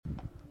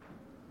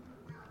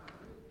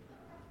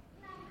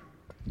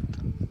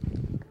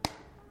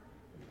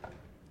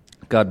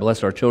God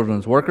bless our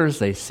children's workers.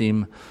 They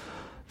seem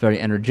very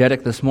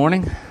energetic this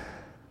morning.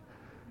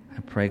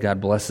 I pray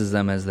God blesses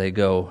them as they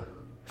go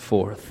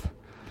forth.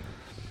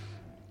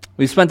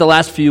 We've spent the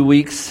last few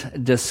weeks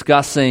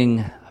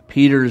discussing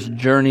Peter's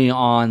journey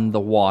on the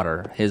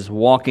water, his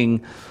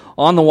walking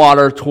on the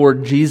water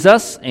toward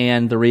Jesus,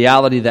 and the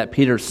reality that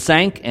Peter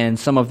sank and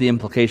some of the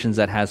implications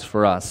that has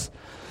for us.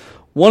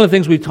 One of the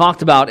things we've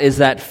talked about is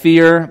that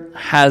fear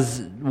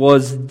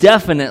was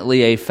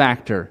definitely a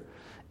factor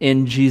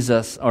in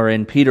Jesus, or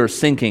in Peter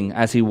sinking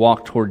as he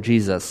walked toward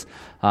Jesus.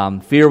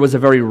 Fear was a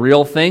very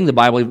real thing. The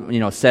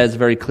Bible, says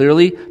very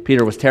clearly,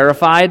 Peter was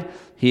terrified.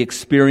 He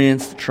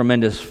experienced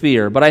tremendous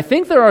fear. But I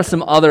think there are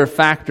some other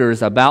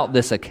factors about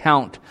this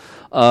account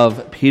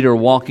of Peter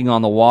walking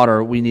on the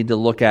water we need to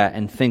look at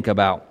and think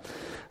about.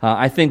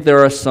 I think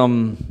there are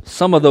some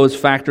of those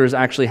factors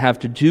actually have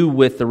to do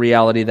with the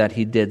reality that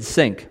he did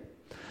sink.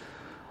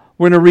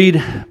 We're going to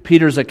read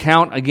Peter's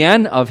account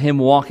again of him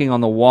walking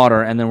on the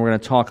water, and then we're going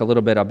to talk a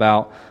little bit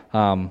about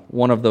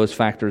one of those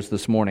factors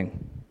this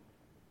morning.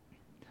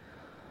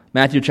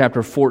 Matthew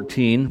chapter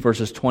 14,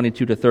 verses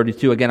 22 to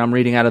 32. Again, I'm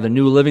reading out of the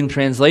New Living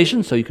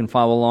Translation, so you can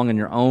follow along in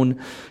your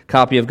own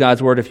copy of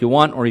God's Word if you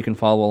want, or you can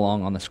follow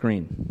along on the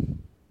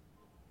screen.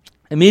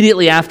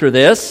 Immediately after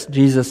this,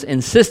 Jesus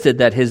insisted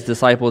that his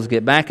disciples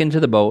get back into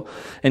the boat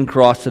and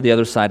cross to the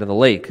other side of the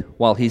lake,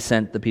 while he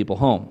sent the people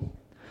home.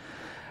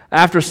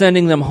 After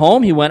sending them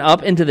home, he went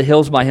up into the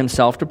hills by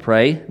himself to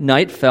pray.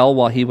 Night fell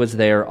while he was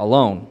there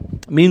alone.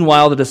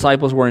 Meanwhile, the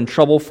disciples were in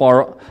trouble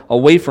far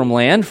away from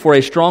land, for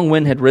a strong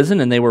wind had risen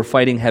and they were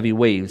fighting heavy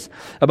waves.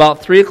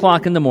 About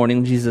 3:00 in the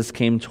morning, Jesus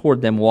came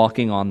toward them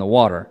walking on the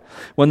water.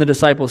 When the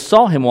disciples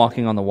saw him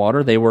walking on the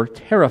water, they were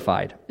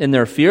terrified. In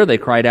their fear, they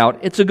cried out,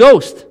 "It's a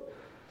ghost!"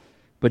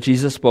 But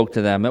Jesus spoke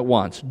to them at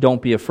once.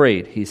 "Don't be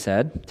afraid," he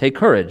said. "Take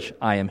courage,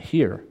 I am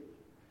here."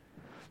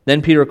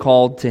 Then Peter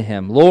called to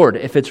him, "Lord,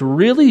 if it's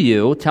really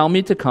you, tell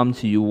me to come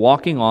to you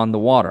walking on the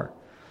water."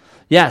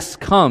 "Yes,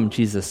 come,"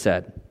 Jesus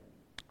said.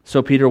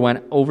 So Peter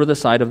went over the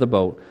side of the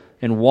boat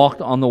and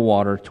walked on the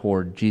water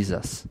toward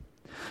Jesus.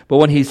 But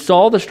when he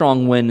saw the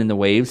strong wind and the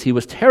waves, he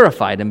was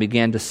terrified and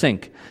began to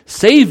sink.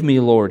 "Save me,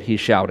 Lord," he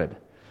shouted.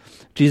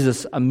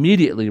 Jesus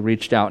immediately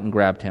reached out and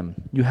grabbed him.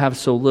 "You have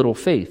so little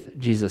faith,"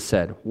 Jesus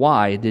said.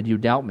 "Why did you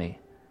doubt me?"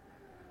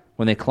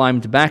 When they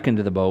climbed back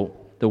into the boat,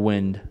 the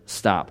wind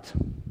stopped.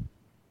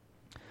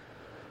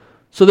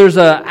 So there's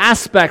an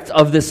aspect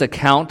of this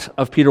account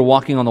of Peter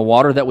walking on the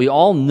water that we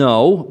all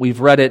know. We've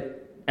read it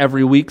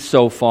every week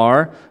so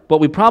far, but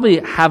we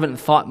probably haven't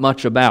thought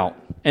much about.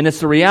 And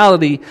it's the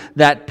reality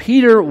that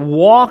Peter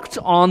walked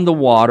on the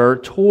water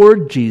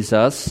toward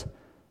Jesus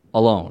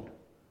alone.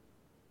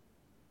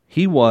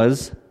 He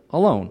was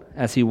alone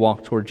as he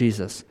walked toward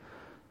Jesus.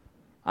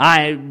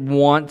 I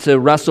want to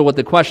wrestle with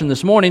the question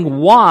this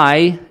morning,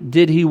 why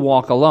did he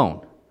walk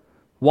alone?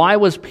 Why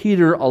was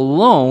Peter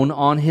alone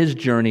on his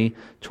journey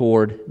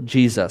toward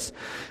Jesus?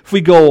 If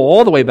we go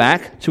all the way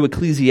back to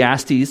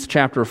Ecclesiastes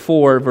chapter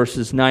 4,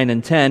 verses 9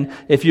 and 10,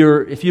 if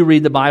you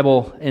read the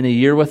Bible in a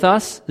year with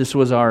us, this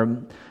was our,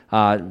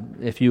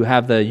 if you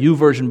have the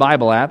YouVersion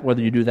Bible app,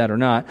 whether you do that or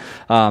not,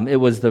 it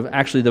was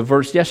actually the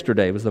verse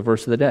yesterday. It was the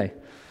verse of the day.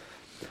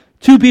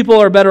 "Two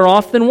people are better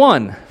off than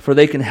one, for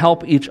they can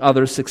help each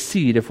other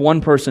succeed. If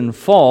one person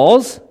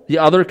falls, the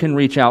other can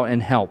reach out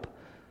and help.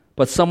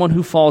 But someone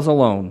who falls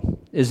alone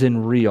is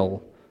in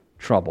real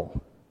trouble."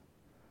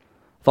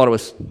 I thought it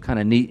was kind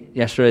of neat.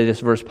 Yesterday, this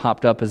verse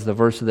popped up as the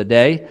verse of the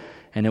day,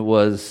 and it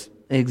was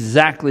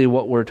exactly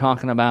what we're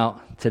talking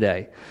about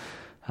today.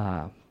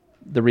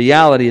 The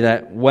reality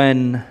that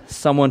when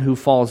someone who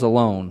falls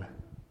alone,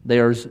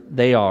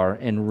 they are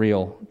in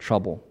real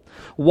trouble.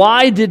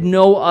 Why did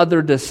no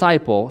other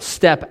disciple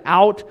step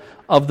out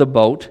of the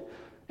boat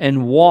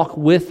and walk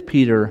with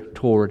Peter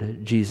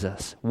toward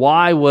Jesus?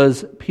 Why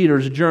was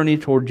Peter's journey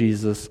toward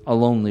Jesus a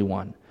lonely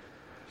one?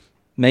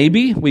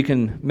 Maybe we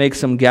can make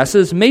some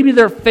guesses. Maybe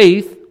their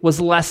faith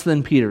was less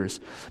than Peter's.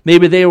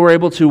 Maybe they were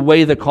able to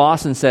weigh the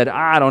cost and said,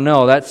 "I don't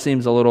know, that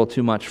seems a little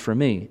too much for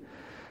me."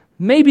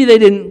 Maybe they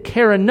didn't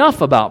care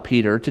enough about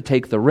Peter to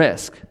take the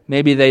risk.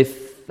 Maybe they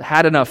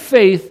had enough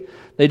faith,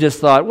 they just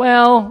thought,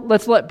 well,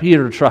 let's let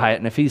Peter try it,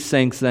 and if he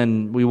sinks,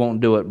 then we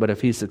won't do it, but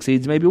if he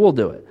succeeds, maybe we'll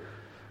do it.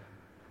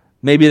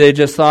 Maybe they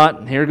just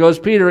thought, here goes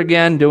Peter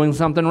again, doing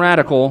something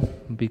radical,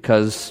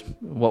 because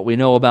what we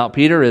know about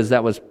Peter is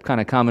that was kind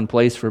of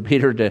commonplace for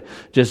Peter to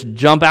just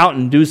jump out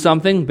and do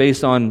something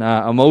based on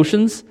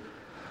emotions.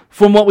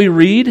 From what we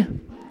read,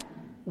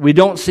 we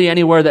don't see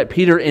anywhere that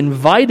Peter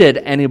invited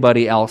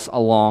anybody else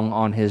along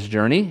on his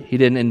journey. He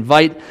didn't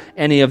invite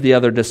any of the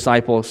other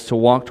disciples to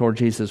walk toward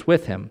Jesus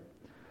with him.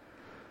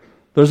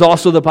 There's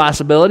also the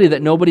possibility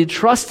that nobody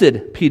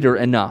trusted Peter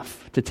enough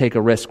to take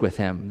a risk with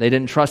him. They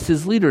didn't trust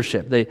his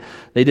leadership. They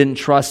didn't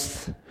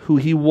trust who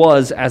he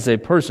was as a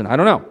person. I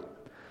don't know.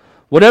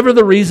 Whatever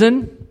the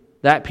reason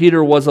that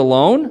Peter was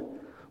alone,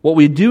 what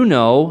we do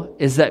know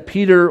is that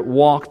Peter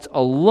walked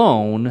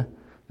alone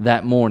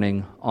that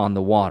morning on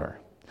the water.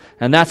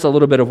 And that's a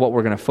little bit of what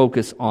we're going to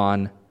focus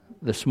on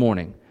this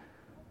morning.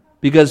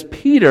 Because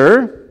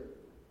Peter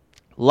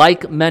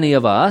like many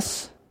of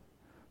us,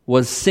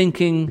 was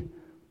sinking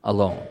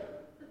alone.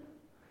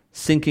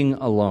 Sinking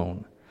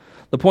alone.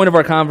 The point of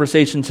our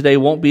conversation today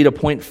won't be to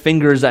point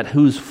fingers at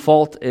whose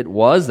fault it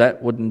was.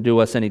 That wouldn't do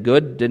us any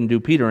good, didn't do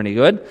Peter any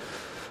good.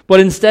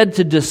 But instead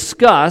to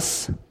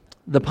discuss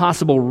the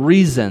possible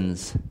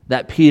reasons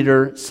that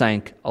Peter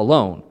sank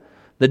alone,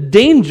 the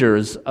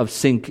dangers of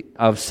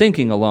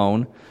sinking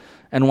alone,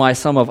 and why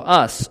some of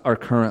us are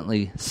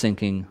currently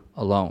sinking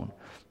alone.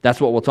 That's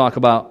what we'll talk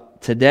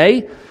about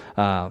today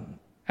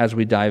as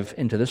we dive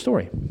into the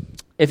story.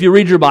 If you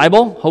read your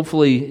Bible,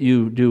 hopefully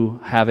you do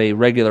have a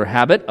regular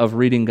habit of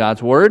reading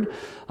God's Word.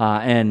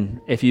 And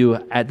if you,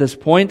 at this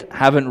point,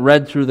 haven't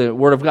read through the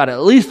Word of God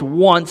at least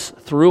once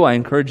through, I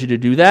encourage you to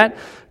do that.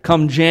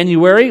 Come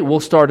January,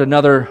 we'll start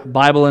another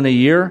Bible in a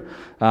Year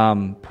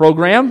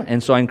program.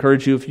 And so I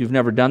encourage you, if you've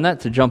never done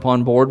that, to jump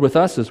on board with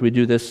us as we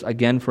do this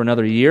again for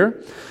another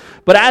year.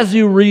 But as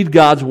you read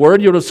God's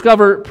Word, you'll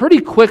discover pretty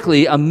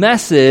quickly a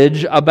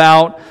message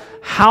about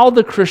how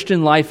the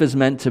Christian life is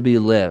meant to be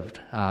lived.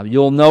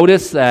 You'll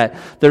notice that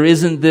there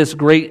isn't this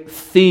great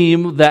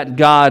theme that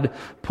God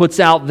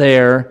puts out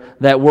there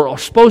that we're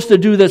supposed to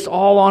do this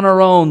all on our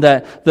own,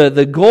 that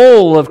the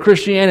goal of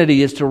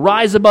Christianity is to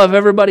rise above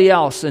everybody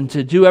else and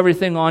to do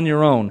everything on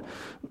your own.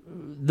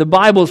 The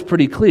Bible's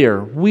pretty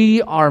clear.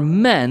 We are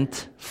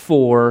meant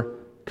for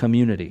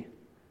community.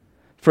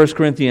 1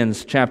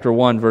 Corinthians chapter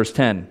 1, verse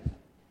 10.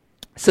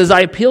 It says,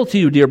 I appeal to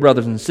you, dear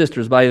brothers and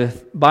sisters,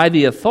 by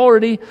the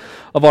authority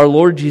of our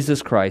Lord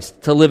Jesus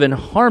Christ, to live in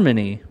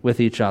harmony with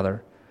each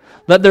other.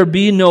 Let there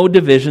be no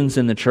divisions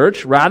in the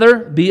church. Rather,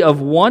 be of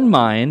one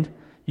mind,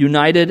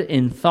 united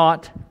in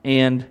thought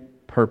and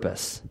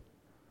purpose.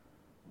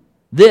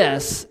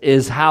 This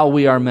is how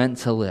we are meant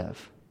to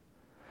live.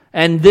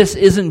 And this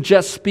isn't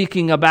just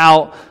speaking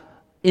about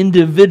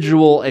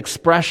individual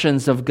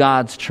expressions of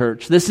God's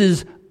church. This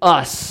is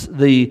us,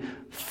 the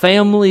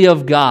family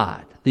of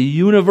God. The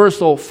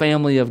universal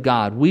family of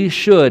God. We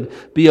should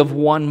be of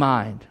one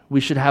mind.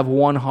 We should have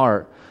one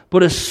heart.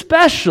 But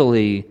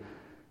especially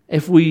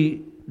if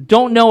we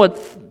don't know it,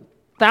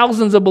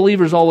 thousands of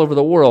believers all over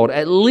the world,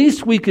 at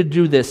least we could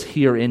do this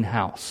here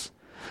in-house.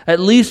 At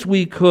least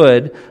we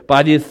could,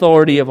 by the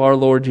authority of our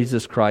Lord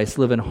Jesus Christ,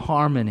 live in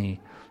harmony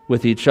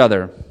with each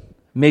other,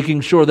 making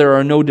sure there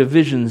are no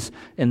divisions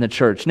in the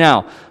church.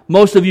 Now,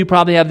 most of you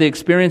probably have the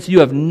experience.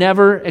 You have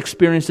never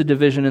experienced a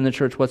division in the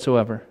church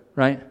whatsoever,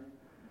 right?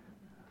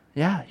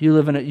 Yeah,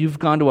 you've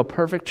gone to a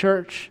perfect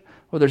church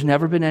where there's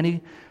never been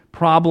any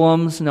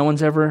problems. No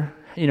one's ever,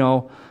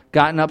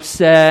 gotten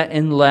upset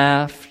and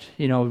left.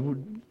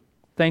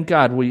 Thank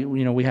God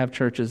we have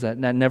churches that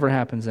never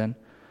happens in.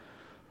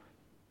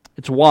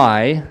 It's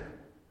why,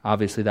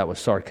 obviously that was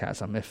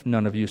sarcasm, if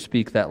none of you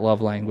speak that love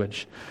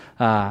language.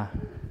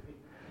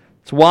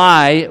 It's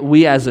why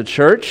we as a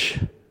church,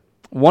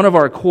 one of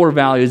our core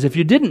values, if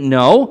you didn't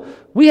know,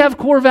 we have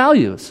core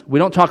values. We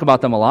don't talk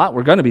about them a lot.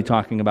 We're going to be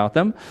talking about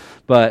them,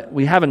 but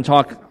we haven't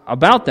talked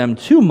about them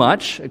too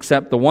much,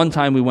 except the one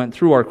time we went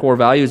through our core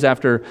values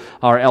after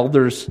our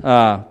elders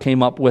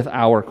came up with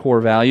our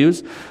core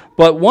values.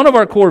 But one of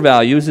our core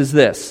values is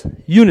this: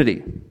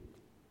 unity.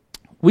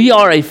 We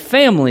are a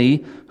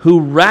family who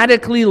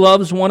radically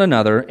loves one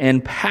another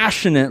and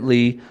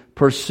passionately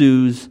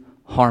pursues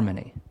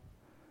harmony.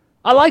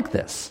 I like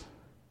this.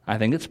 I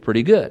think it's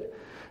pretty good.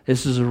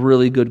 This is a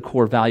really good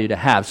core value to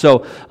have.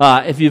 So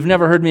if you've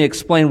never heard me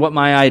explain what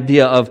my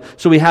idea of,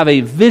 so we have a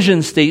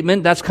vision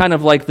statement. That's kind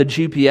of like the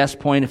GPS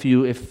point. If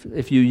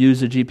you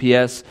use a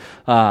GPS,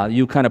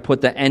 you kind of put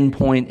the end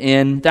point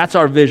in. That's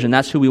our vision.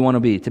 That's who we want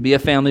to be a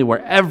family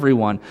where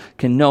everyone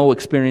can know,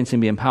 experience,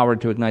 and be empowered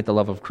to ignite the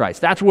love of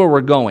Christ. That's where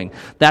we're going.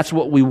 That's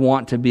what we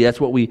want to be.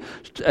 That's what we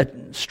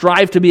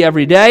strive to be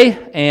every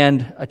day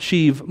and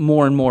achieve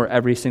more and more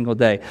every single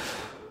day.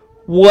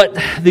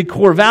 What the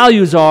core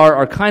values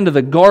are kind of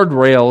the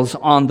guardrails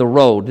on the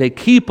road. They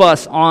keep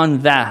us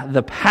on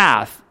the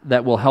path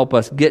that will help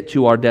us get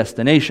to our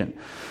destination.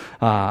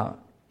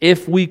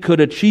 If we could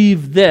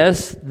achieve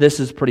this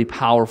is a pretty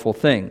powerful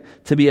thing.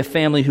 To be a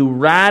family who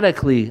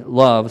radically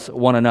loves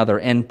one another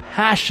and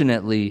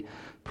passionately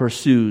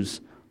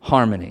pursues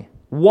harmony.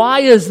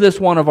 Why is this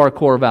one of our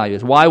core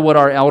values? Why would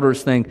our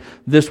elders think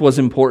this was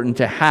important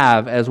to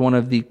have as one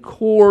of the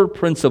core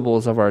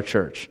principles of our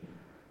church?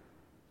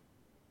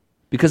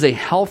 Because a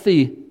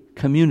healthy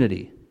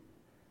community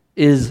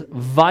is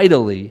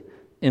vitally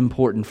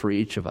important for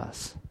each of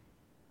us.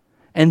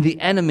 And the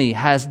enemy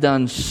has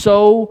done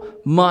so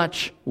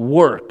much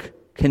work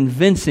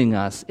convincing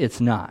us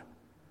it's not.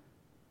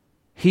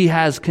 He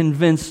has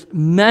convinced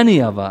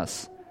many of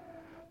us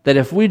that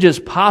if we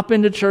just pop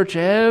into church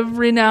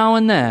every now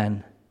and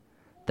then,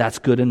 that's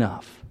good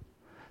enough.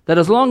 That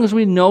as long as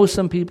we know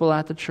some people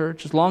at the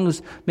church, as long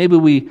as maybe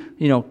we,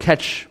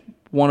 catch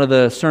one of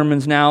the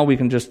sermons now, we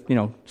can just,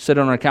 sit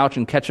on our couch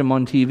and catch them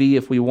on TV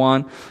if we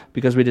want,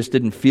 because we just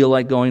didn't feel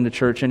like going to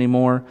church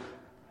anymore.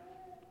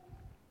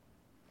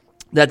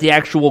 That the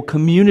actual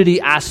community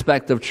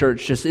aspect of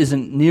church just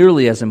isn't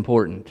nearly as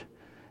important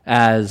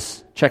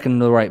as checking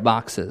the right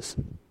boxes.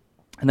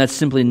 And that's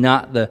simply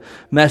not the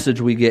message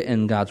we get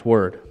in God's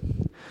Word.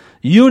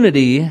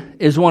 Unity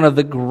is one of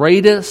the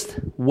greatest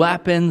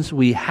weapons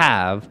we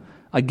have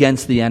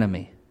against the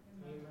enemy.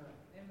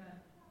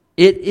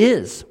 It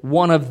is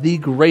one of the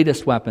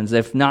greatest weapons,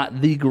 if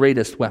not the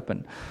greatest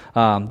weapon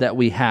that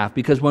we have.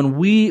 Because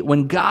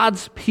when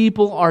God's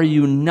people are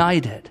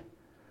united,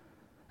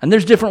 and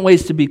there's different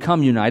ways to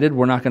become united.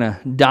 We're not going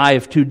to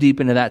dive too deep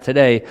into that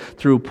today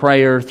through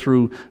prayer,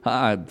 through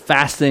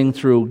fasting,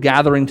 through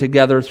gathering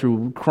together,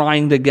 through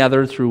crying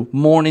together, through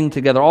mourning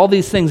together. All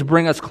these things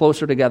bring us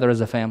closer together as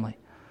a family.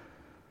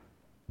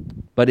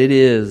 But it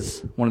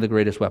is one of the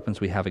greatest weapons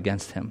we have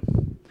against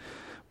him.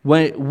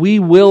 We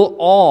will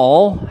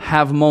all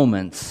have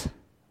moments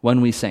when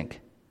we sink.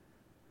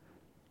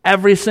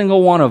 Every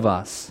single one of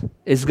us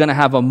is going to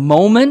have a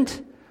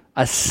moment,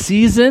 a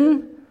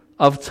season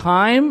of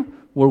time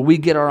where we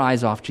get our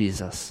eyes off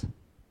Jesus.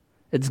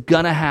 It's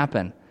going to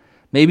happen.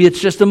 Maybe it's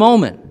just a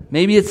moment.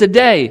 Maybe it's a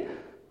day.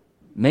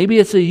 Maybe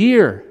it's a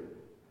year.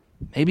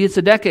 Maybe it's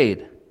a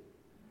decade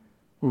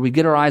where we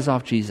get our eyes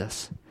off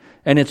Jesus.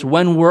 And it's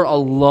when we're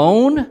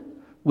alone,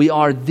 we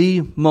are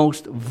the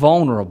most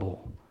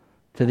vulnerable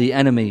to the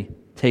enemy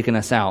taking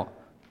us out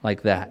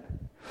like that.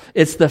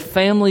 It's the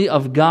family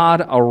of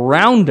God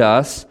around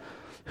us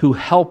who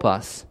help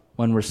us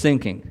when we're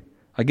sinking.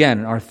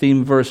 Again, our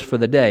theme verse for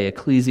the day,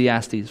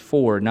 Ecclesiastes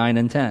 4, 9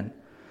 and 10.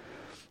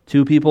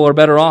 2 people are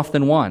better off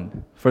than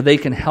one, for they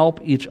can help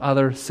each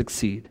other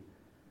succeed.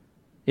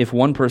 If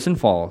one person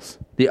falls,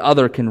 the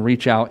other can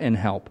reach out and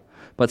help.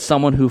 But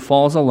someone who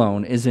falls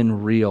alone is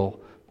in real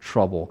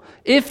trouble.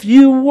 If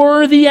you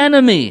were the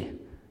enemy,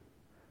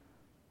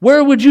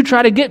 where would you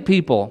try to get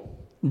people?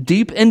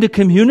 Deep into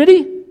community?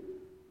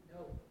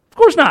 Of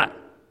course not.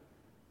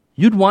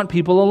 You'd want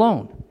people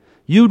alone.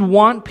 You'd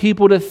want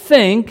people to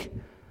think,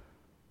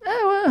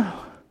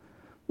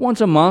 once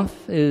a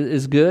month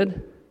is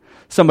good.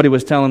 Somebody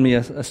was telling me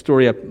a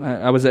story.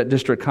 I was at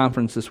district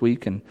conference this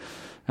week, and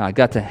I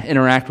got to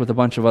interact with a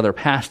bunch of other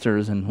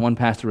pastors, and one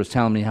pastor was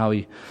telling me how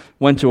he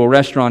went to a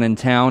restaurant in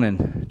town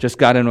and just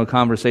got into a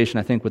conversation,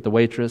 I think, with the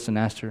waitress and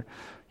asked her,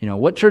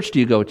 what church do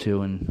you go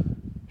to?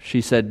 And she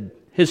said,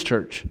 his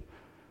church.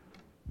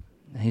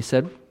 And he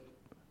said,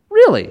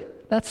 really?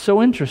 That's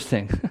so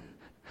interesting.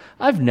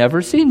 I've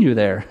never seen you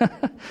there.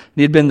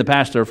 He'd been the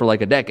pastor for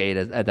like a decade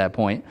at that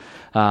point.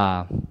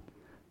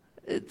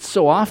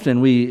 So often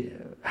we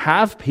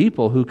have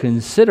people who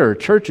consider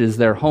churches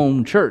their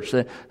home church.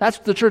 That's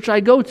the church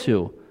I go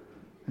to.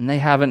 And they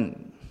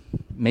haven't,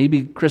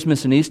 maybe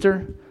Christmas and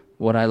Easter,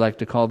 what I like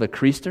to call the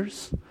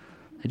Creasters.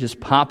 They just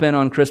pop in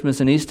on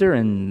Christmas and Easter,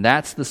 and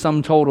that's the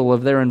sum total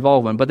of their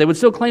involvement. But they would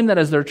still claim that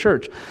as their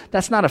church.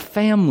 That's not a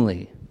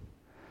family.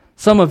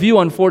 Some of you,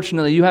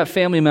 unfortunately, you have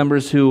family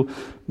members who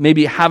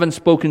maybe haven't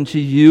spoken to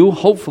you,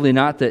 hopefully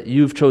not that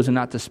you've chosen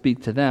not to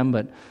speak to them,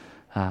 but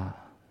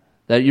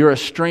that you're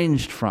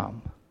estranged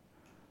from.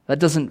 That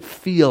doesn't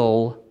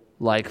feel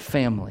like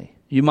family.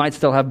 You might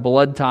still have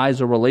blood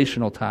ties or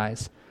relational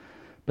ties,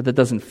 but that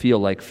doesn't feel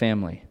like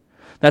family.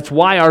 That's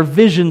why our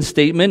vision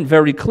statement,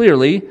 very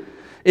clearly,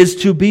 is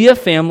to be a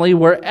family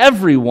where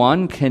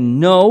everyone can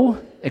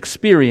know,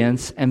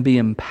 experience, and be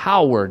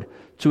empowered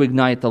to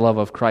ignite the love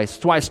of Christ.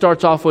 That's why it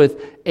starts off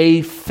with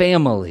a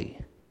family,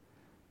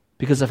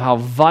 because of how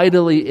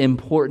vitally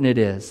important it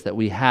is that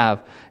we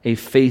have a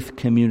faith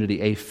community,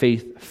 a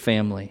faith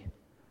family.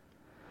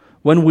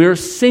 When we're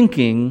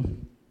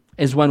sinking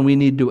is when we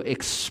need to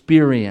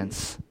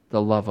experience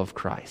the love of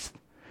Christ.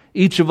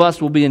 Each of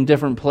us will be in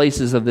different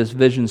places of this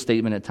vision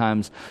statement at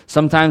times.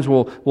 Sometimes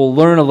we'll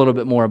learn a little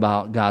bit more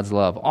about God's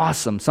love.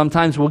 Awesome.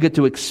 Sometimes we'll get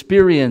to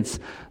experience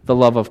the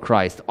love of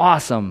Christ.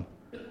 Awesome.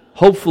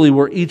 Hopefully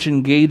we're each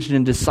engaged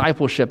in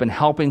discipleship and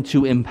helping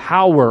to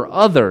empower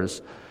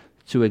others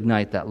to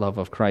ignite that love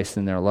of Christ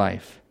in their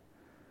life.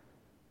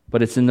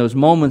 But it's in those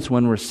moments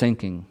when we're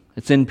sinking.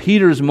 It's in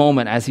Peter's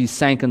moment as he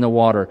sank in the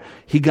water.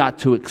 He got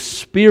to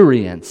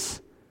experience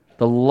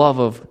the love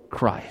of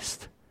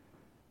Christ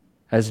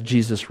as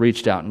Jesus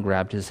reached out and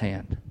grabbed his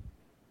hand.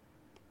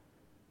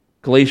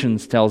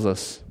 Galatians tells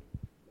us,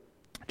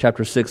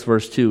 chapter 6,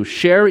 verse 2,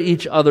 share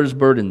each other's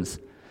burdens,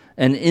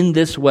 and in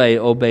this way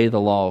obey the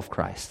law of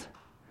Christ.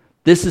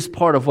 This is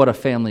part of what a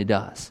family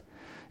does.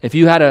 If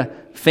you had a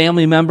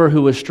family member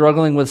who was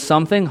struggling with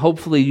something,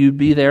 hopefully you'd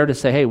be there to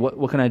say, hey,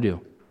 what can I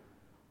do?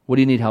 What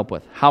do you need help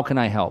with? How can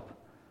I help?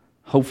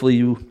 Hopefully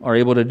you are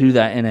able to do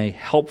that in a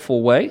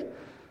helpful way,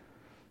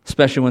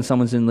 especially when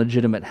someone's in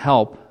legitimate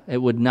help. It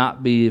would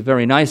not be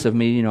very nice of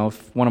me,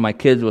 if one of my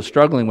kids was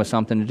struggling with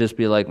something, to just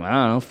be like, I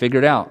don't know, figure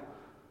it out.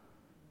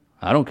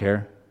 I don't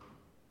care.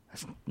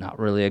 That's not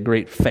really a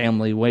great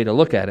family way to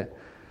look at it.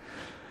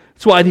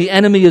 That's why the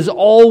enemy is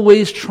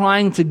always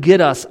trying to get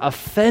us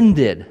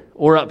offended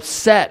or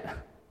upset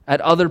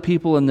at other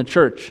people in the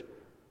church.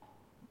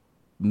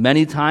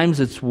 Many times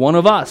it's one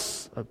of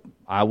us.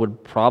 I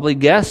would probably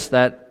guess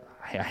that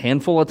a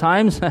handful of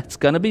times that's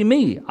going to be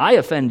me. I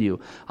offend you.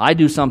 I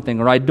do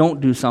something or I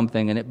don't do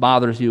something and it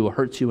bothers you or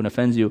hurts you and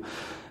offends you.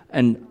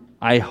 And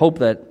I hope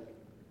that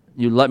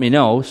you let me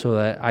know so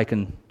that I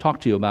can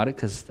talk to you about it,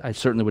 because I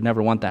certainly would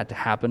never want that to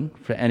happen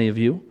for any of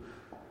you.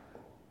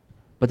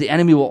 But the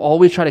enemy will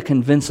always try to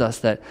convince us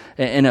that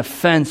an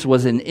offense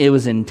was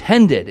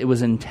intended, it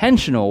was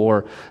intentional,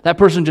 or that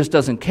person just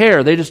doesn't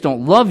care, they just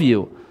don't love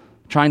you,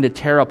 trying to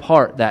tear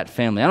apart that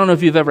family. I don't know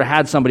if you've ever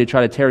had somebody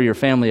try to tear your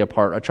family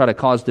apart or try to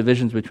cause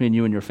divisions between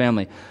you and your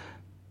family.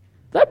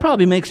 That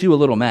probably makes you a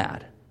little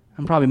mad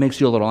and probably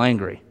makes you a little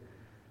angry.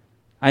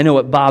 I know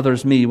it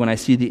bothers me when I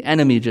see the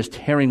enemy just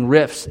tearing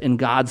rifts in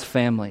God's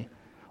family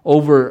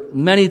over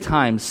many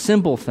times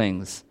simple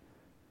things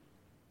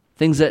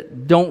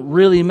that don't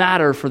really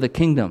matter for the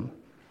kingdom,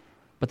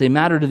 but they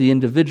matter to the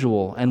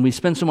individual, and we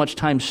spend so much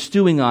time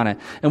stewing on it,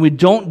 and we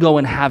don't go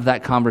and have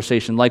that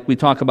conversation like we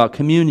talk about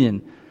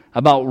communion,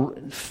 about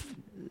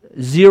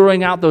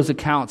zeroing out those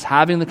accounts,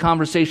 having the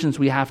conversations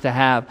we have to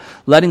have,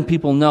 letting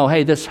people know,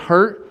 hey, this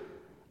hurt,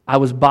 I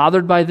was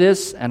bothered by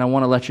this, and I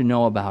want to let you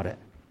know about it.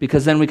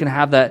 Because then we can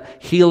have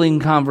that healing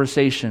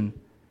conversation,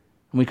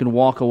 and we can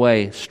walk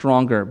away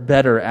stronger,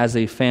 better as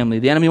a family.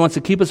 The enemy wants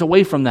to keep us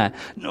away from that.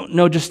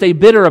 No, just stay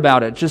bitter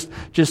about it. Just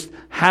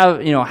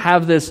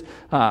have this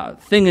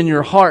thing in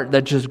your heart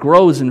that just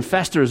grows and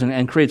festers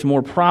and creates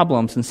more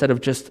problems, instead of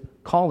just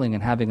calling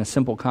and having a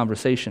simple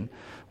conversation,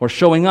 or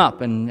showing up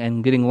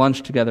and getting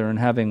lunch together and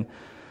having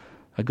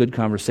a good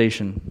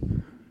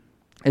conversation.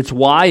 It's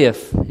why,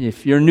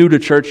 if you're new to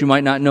church, you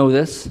might not know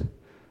this.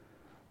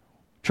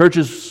 Church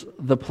is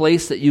the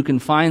place that you can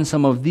find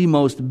some of the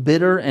most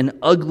bitter and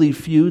ugly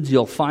feuds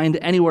you'll find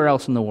anywhere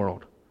else in the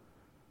world.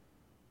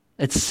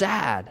 It's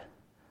sad.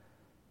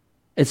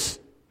 It's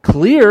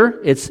clear.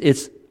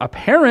 It's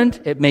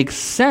apparent. It makes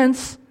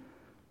sense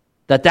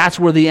that that's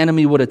where the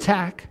enemy would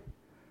attack.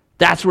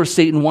 That's where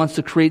Satan wants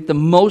to create the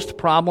most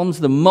problems,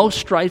 the most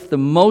strife, the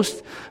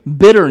most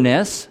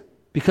bitterness,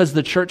 because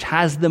the church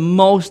has the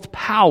most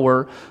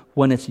power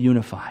when it's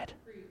unified,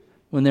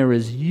 when there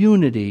is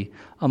unity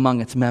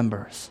among its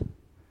members.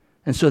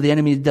 And so the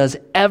enemy does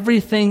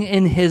everything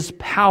in his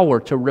power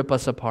to rip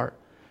us apart,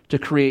 to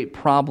create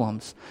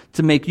problems,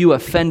 to make you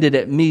offended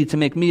at me, to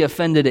make me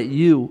offended at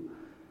you.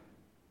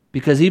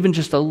 Because even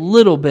just a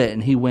little bit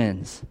and he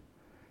wins.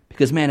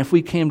 Because man, if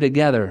we came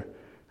together,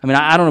 I mean,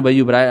 I don't know about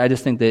you, but I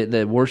just think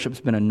that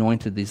worship's been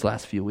anointed these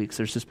last few weeks.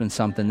 There's just been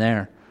something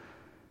there.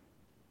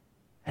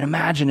 And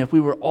imagine if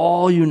we were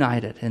all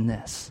united in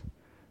this.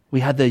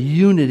 We had the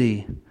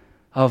unity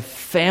of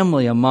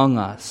family among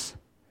us.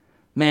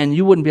 Man,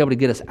 you wouldn't be able to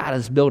get us out of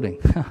this building.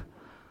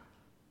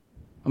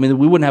 I mean,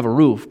 we wouldn't have a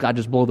roof. God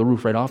just blow the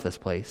roof right off this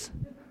place.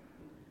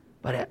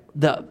 But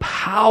the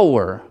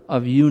power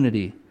of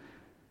unity,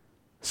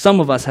 some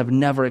of us have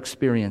never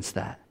experienced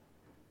that.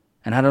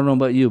 And I don't know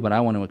about you, but I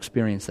want to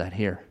experience that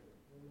here.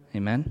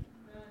 Amen?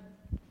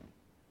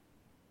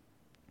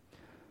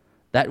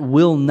 That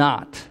will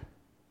not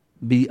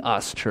be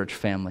us, church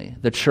family.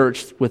 The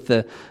church with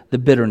the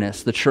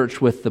bitterness, the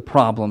church with the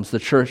problems, the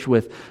church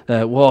with,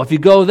 if you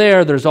go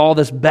there, there's all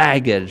this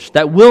baggage.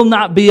 That will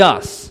not be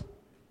us.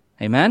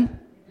 Amen?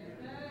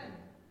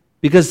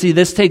 Because, see,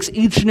 this takes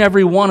each and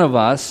every one of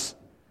us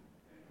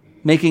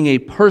making a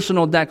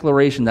personal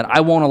declaration that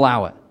I won't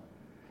allow it.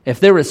 If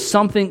there is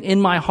something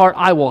in my heart,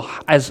 I will,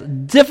 as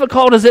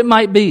difficult as it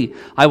might be,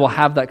 I will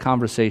have that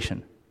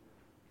conversation.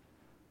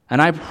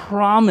 And I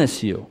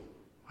promise you,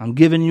 I'm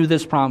giving you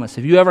this promise.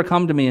 If you ever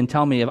come to me and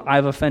tell me if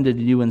I've offended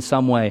you in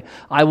some way,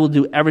 I will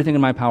do everything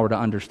in my power to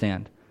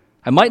understand.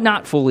 I might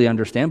not fully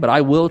understand, but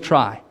I will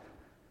try.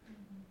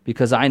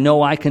 Because I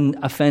know I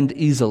can offend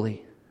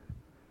easily.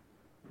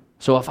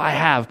 So if I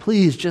have,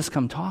 please just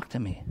come talk to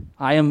me.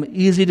 I am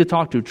easy to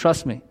talk to,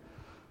 trust me.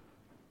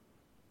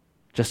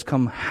 Just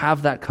come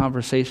have that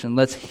conversation.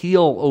 Let's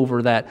heal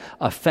over that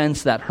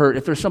offense, that hurt.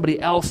 If there's somebody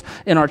else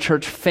in our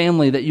church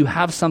family that you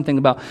have something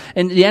about,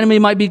 and the enemy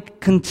might be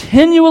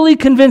continually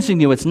convincing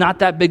you it's not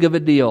that big of a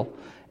deal.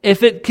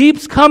 If it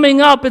keeps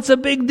coming up, it's a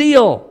big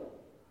deal.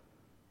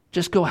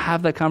 Just go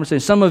have that conversation.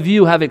 Some of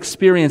you have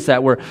experienced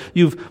that where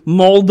you've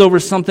mulled over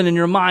something in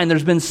your mind.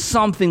 There's been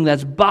something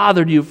that's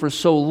bothered you for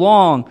so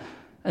long.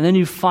 And then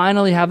you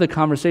finally have the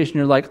conversation.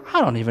 You're like,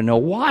 I don't even know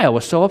why I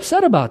was so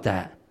upset about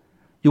that.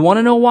 You want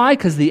to know why?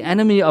 Because the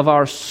enemy of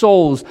our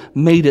souls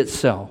made it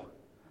so.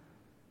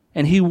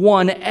 And he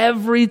won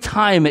every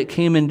time it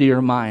came into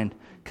your mind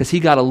because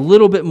he got a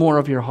little bit more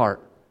of your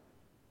heart.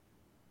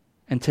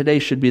 And today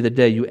should be the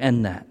day you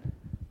end that.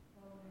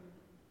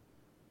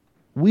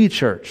 We,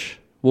 church,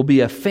 will be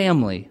a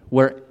family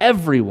where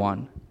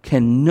everyone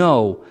can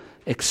know,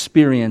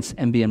 experience,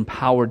 and be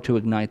empowered to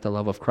ignite the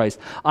love of Christ.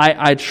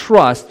 I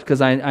trust,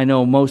 because I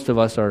know most of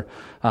us are,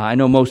 I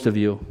know most of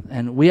you,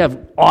 and we have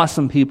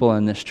awesome people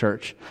in this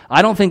church.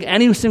 I don't think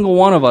any single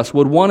one of us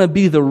would want to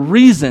be the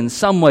reason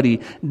somebody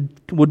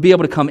would be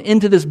able to come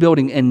into this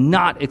building and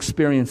not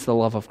experience the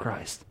love of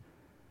Christ.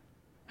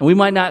 And we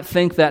might not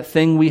think that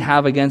thing we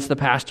have against the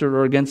pastor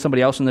or against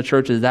somebody else in the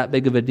church is that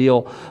big of a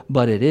deal,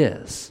 but it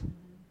is.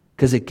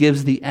 Because it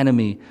gives the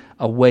enemy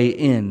a way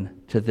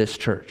in to this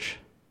church.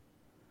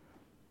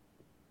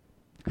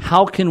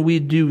 How can we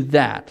do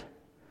that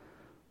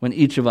when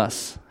each of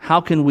us,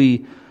 how can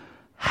we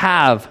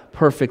have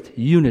perfect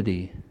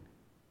unity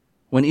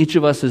when each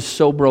of us is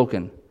so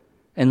broken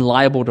and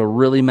liable to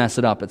really mess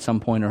it up at some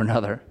point or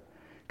another?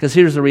 Because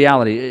here's the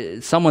reality.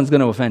 Someone's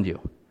going to offend you.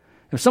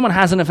 If someone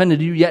hasn't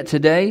offended you yet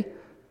today,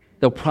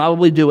 they'll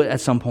probably do it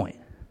at some point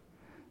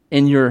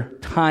in your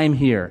time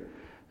here.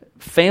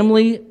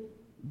 Family,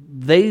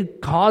 they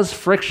cause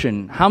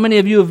friction. How many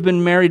of you have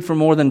been married for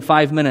more than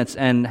 5 minutes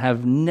and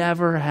have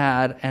never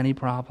had any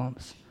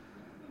problems?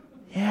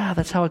 Yeah,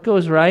 that's how it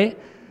goes, right?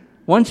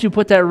 Once you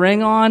put that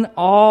ring on,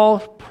 all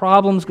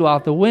problems go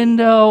out the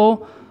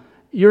window.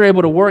 You're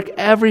able to work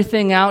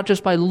everything out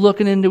just by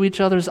looking into each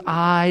other's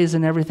eyes,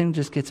 and everything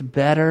just gets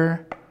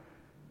better.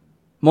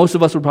 Most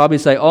of us would probably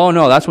say, oh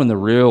no, that's when the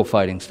real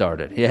fighting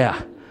started.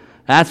 Yeah,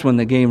 that's when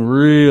the game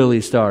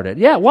really started.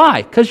 Yeah,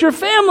 why? Because you're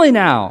family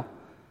now.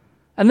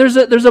 And there's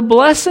a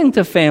blessing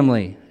to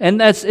family.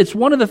 And it's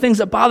one of the things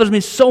that bothers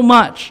me so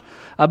much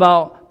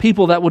about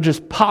people that will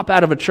just pop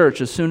out of a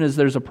church as soon as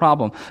there's a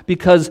problem.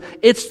 Because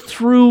it's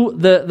through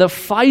the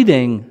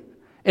fighting,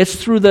 it's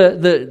through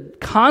the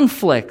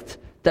conflict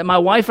that my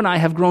wife and I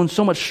have grown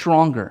so much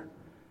stronger.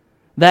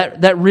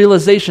 That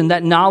realization,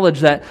 that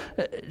knowledge that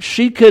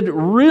she could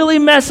really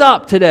mess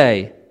up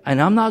today,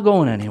 and I'm not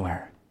going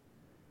anywhere.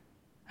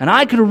 And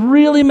I could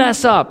really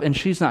mess up, and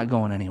she's not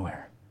going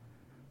anywhere.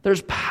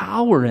 There's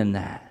power in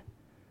that.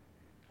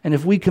 And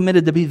if we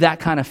committed to be that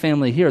kind of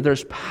family here,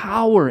 there's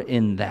power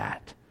in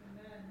that.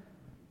 Amen.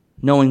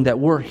 Knowing that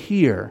we're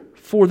here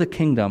for the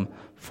kingdom,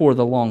 for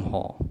the long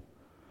haul.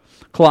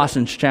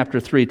 Colossians chapter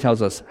 3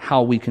 tells us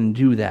how we can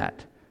do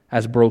that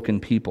as broken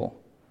people.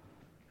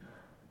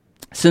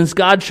 Since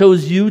God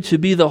chose you to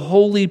be the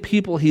holy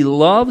people He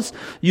loves,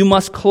 you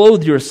must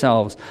clothe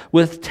yourselves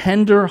with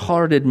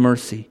tender-hearted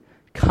mercy,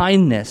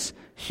 kindness,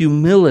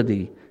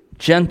 humility,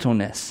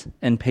 gentleness,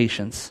 and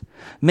patience.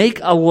 Make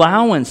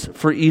allowance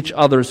for each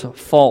other's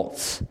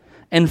faults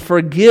and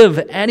forgive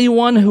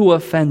anyone who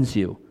offends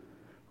you.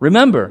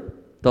 Remember,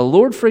 the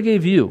Lord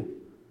forgave you,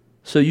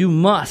 so you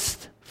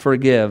must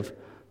forgive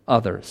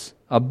others.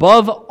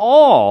 Above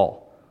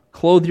all,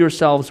 clothe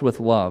yourselves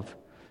with love,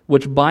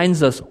 which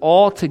binds us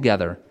all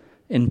together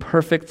in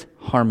perfect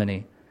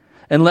harmony.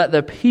 And let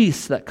the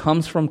peace that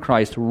comes from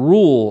Christ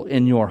rule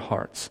in your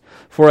hearts.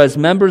 For as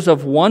members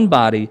of one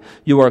body,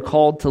 you are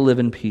called to live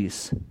in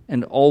peace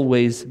and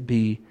always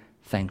be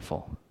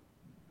thankful.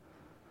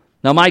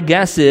 Now my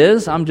guess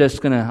is, I'm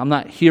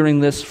not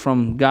hearing this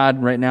from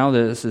God right now,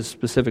 this is a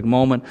specific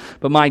moment,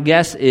 but my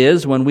guess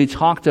is when we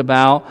talked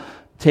about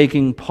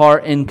taking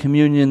part in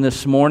communion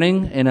this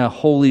morning in a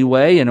holy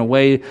way, in a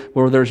way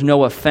where there's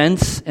no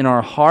offense in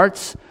our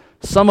hearts,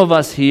 some of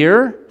us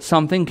here,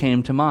 something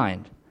came to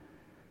mind.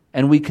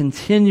 And we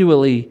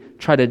continually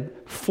try to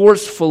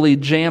forcefully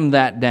jam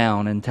that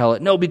down and tell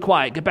it, no, be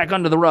quiet, get back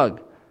under the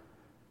rug.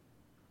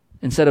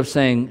 Instead of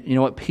saying, you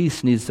know what,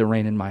 peace needs to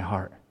reign in my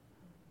heart.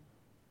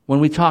 When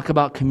we talk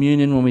about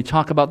communion, when we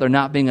talk about there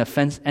not being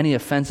any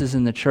offenses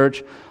in the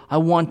church, I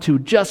want to,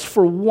 just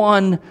for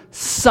one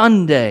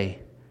Sunday,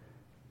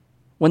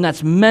 when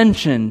that's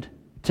mentioned,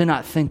 to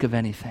not think of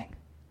anything.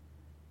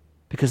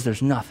 Because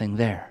there's nothing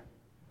there.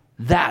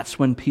 That's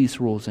when peace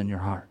rules in your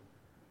heart.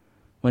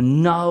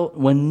 When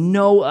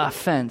no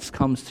offense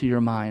comes to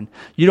your mind,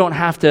 you don't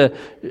have to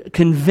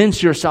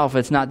convince yourself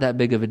it's not that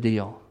big of a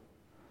deal.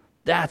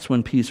 That's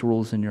when peace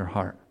rules in your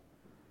heart.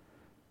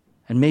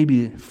 And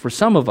maybe for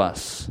some of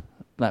us,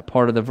 that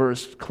part of the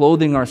verse,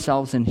 clothing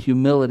ourselves in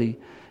humility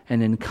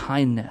and in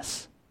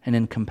kindness and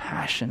in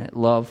compassionate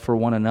love for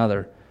one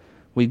another,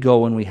 we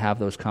go and we have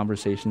those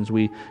conversations.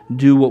 We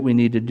do what we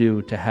need to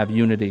do to have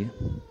unity.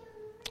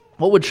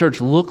 What would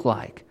church look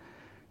like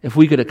if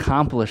we could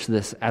accomplish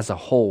this as a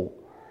whole?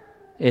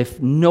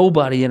 If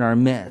nobody in our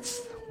midst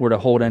were to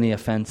hold any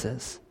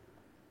offenses.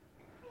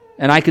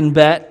 And I can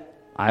bet,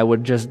 I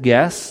would just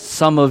guess,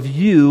 some of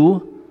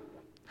you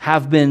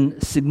have been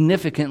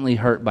significantly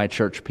hurt by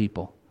church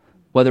people.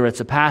 Whether it's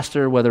a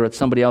pastor, whether it's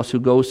somebody else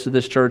who goes to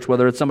this church,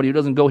 whether it's somebody who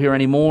doesn't go here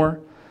anymore,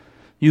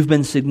 you've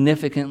been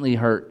significantly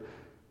hurt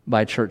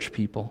by church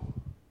people.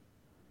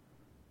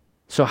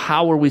 So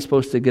how are we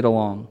supposed to get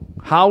along?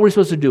 How are we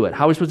supposed to do it?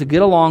 How are we supposed to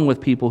get along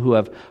with people who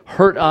have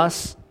hurt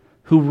us,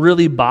 who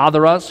really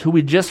bother us, who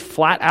we just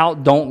flat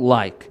out don't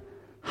like?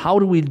 How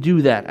do we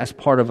do that as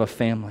part of a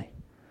family?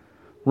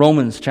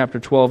 Romans chapter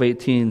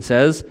 12:18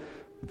 says,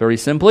 very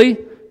simply,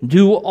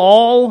 do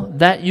all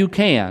that you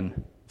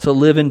can to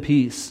live in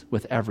peace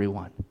with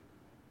everyone.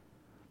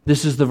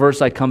 This is the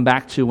verse I come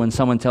back to when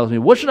someone tells me,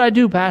 what should I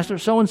do, Pastor?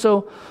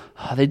 So-and-so,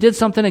 they did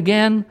something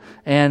again,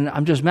 and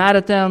I'm just mad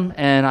at them,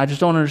 and I just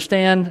don't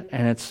understand.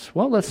 And it's,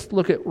 well, let's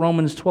look at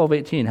Romans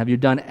 12:18. Have you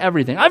done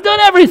everything? I've done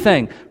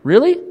everything.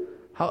 Really?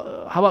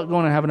 How about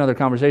going and have another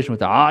conversation with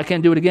them? I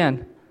can't do it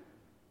again.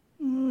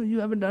 You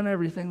haven't done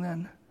everything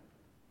then.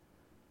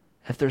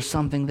 If there's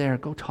something there,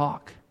 go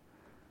talk.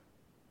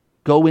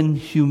 Go in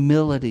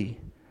humility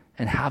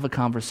and have a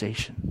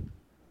conversation.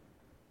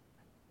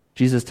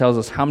 Jesus tells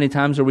us, how many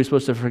times are we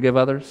supposed to forgive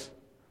others?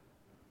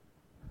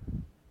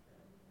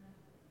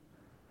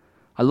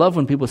 I love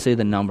when people say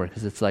the number,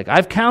 because it's like,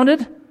 I've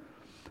counted,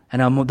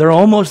 And they're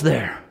almost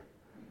there.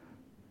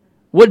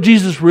 What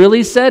Jesus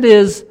really said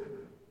is,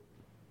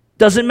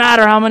 doesn't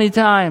matter how many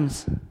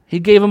times. He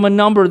gave them a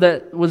number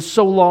that was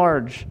so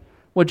large.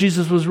 What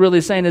Jesus was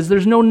really saying is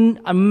there's no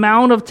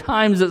amount of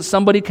times that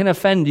somebody can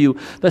offend you,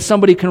 that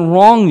somebody can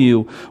wrong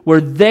you,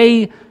 where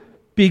they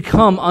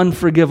become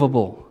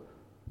unforgivable.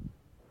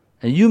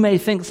 And you may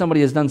think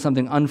somebody has done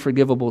something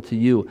unforgivable to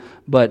you,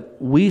 but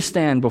we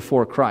stand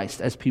before Christ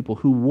as people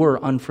who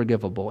were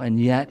unforgivable, and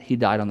yet He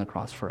died on the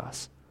cross for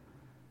us.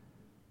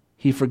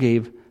 He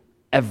forgave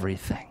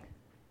everything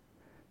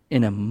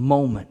in a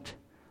moment.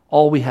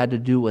 All we had to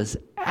do was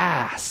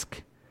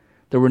ask.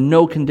 There were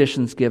no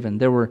conditions given.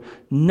 There were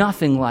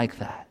nothing like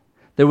that.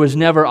 There was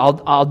never,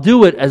 I'll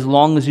do it as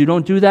long as you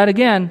don't do that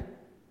again.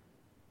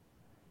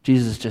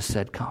 Jesus just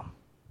said, come.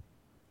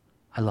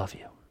 I love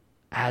you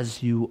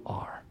as you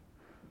are.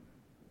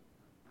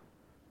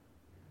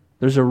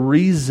 There's a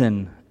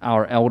reason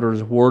our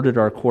elders worded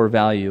our core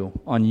value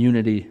on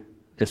unity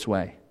this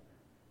way.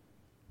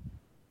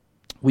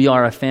 We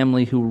are a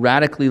family who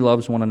radically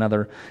loves one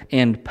another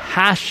and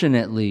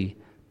passionately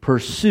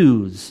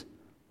pursues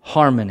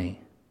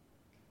harmony.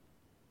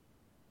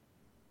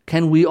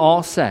 Can we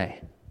all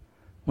say,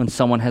 when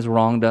someone has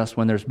wronged us,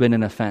 when there's been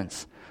an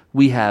offense,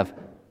 we have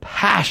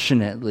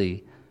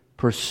passionately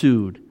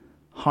pursued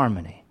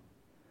harmony?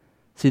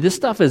 See, this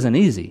stuff isn't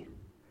easy.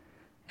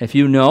 If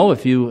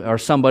you are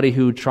somebody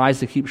who tries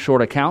to keep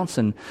short accounts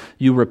and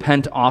you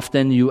repent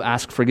often, you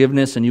ask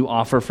forgiveness and you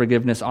offer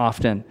forgiveness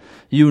often,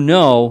 you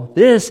know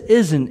this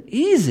isn't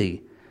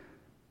easy.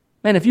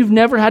 Man, if you've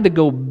never had to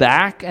go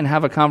back and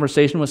have a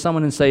conversation with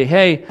someone and say,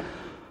 hey,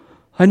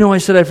 I know I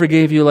said I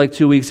forgave you like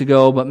 2 weeks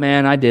ago, but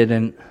man, I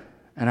didn't.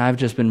 And I've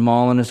just been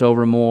mulling this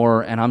over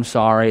more, and I'm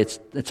sorry,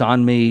 it's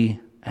on me.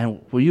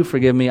 And will you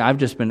forgive me?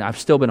 I've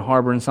still been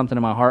harboring something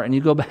in my heart. And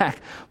you go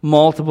back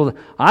multiple,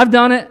 I've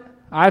done it.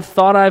 I've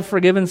thought I've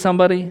forgiven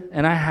somebody,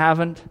 and I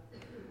haven't.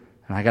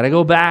 And I got to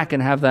go back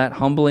and have that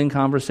humbling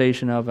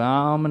conversation of,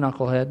 I'm a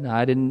knucklehead.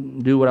 I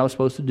didn't do what I was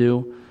supposed to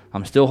do.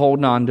 I'm still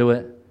holding on to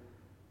it.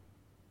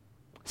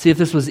 See, if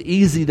this was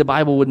easy, the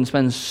Bible wouldn't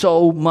spend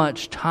so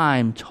much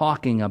time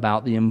talking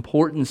about the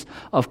importance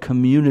of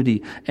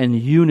community and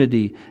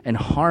unity and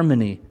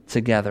harmony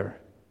together.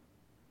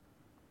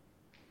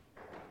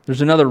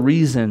 There's another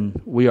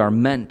reason we are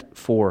meant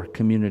for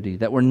community,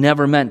 that we're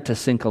never meant to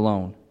sink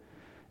alone.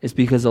 It's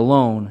because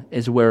alone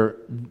is where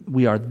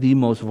we are the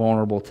most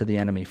vulnerable to the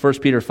enemy. 1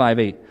 Peter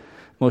 5:8,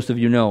 most of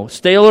you know.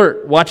 Stay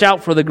alert, watch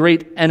out for the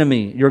great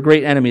enemy, your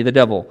great enemy, the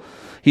devil.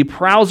 He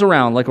prowls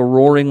around like a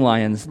roaring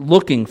lion,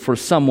 looking for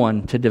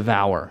someone to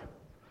devour.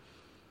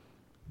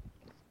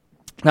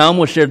 Now, I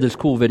almost shared this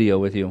cool video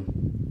with you,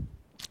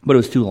 but it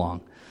was too long.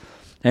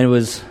 And it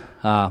was,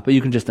 but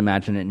you can just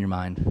imagine it in your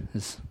mind.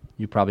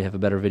 You probably have a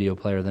better video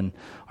player than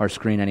our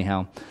screen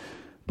anyhow.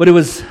 But it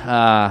was,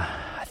 I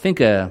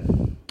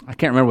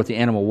can't remember what the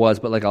animal was,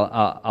 but like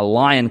a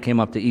lion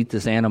came up to eat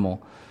this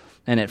animal.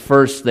 And at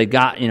first they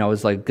got, it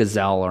was like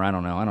gazelle or I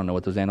don't know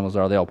what those animals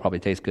are. They all probably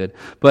taste good.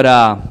 But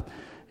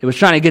it was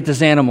trying to get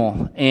this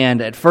animal, and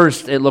at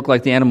first it looked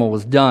like the animal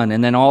was done,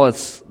 and then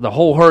the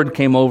whole herd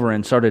came over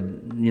and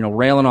started,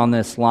 railing on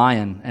this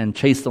lion and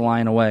chased the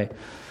lion away.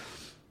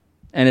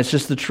 And it's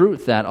just the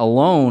truth that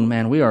alone,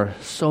 man, we are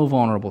so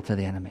vulnerable to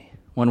the enemy.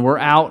 When we're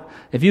out,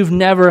 if you've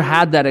never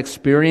had that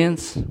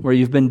experience where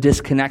you've been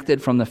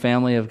disconnected from the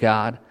family of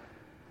God,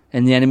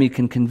 and the enemy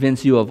can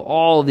convince you of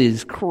all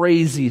these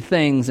crazy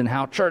things and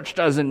how church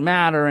doesn't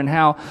matter and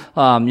how,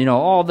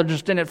 they're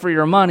just in it for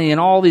your money and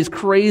all these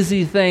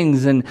crazy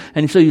things. And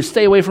so you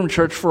stay away from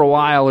church for a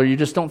while or you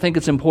just don't think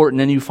it's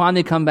important and you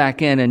finally come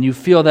back in and you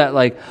feel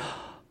that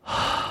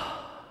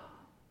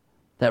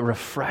that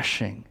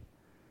refreshing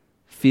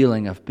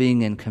feeling of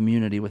being in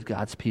community with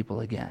God's people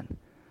again.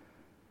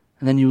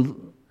 And then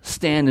you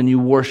stand and you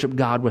worship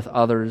God with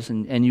others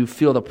and you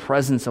feel the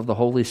presence of the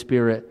Holy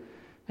Spirit.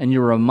 And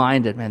you're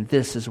reminded, man,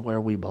 this is where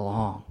we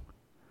belong.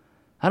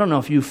 I don't know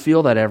if you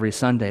feel that every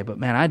Sunday, but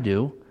man, I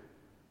do.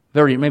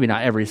 Maybe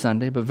not every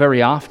Sunday, but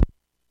very often.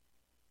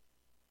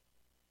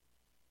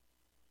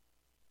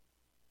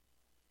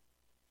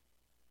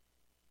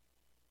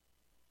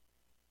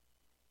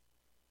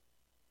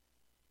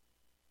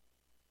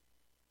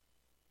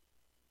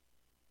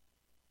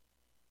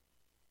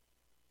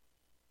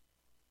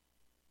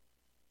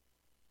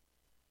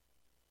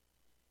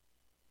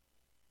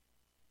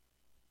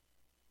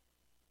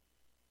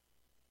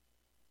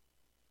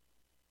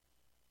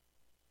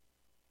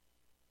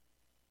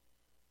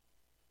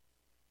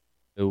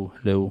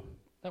 Hello.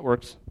 That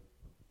works.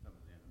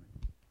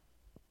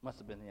 Must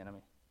have been the enemy.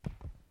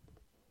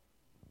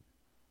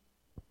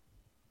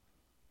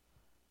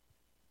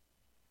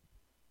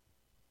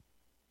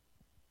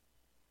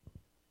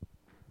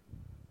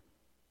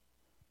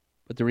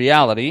 But the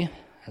reality,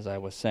 as I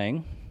was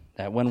saying,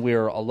 that when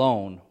we're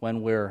alone,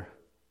 when we're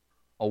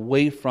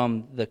away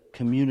from the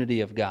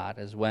community of God,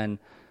 is when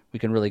we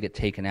can really get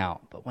taken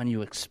out. But when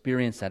you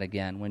experience that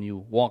again, when you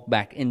walk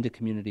back into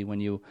community,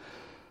 when you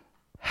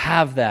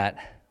have that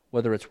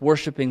whether it's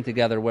worshiping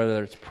together,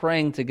 whether it's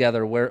praying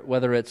together,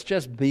 whether it's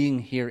just being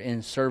here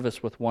in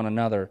service with one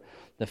another,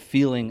 the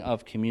feeling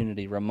of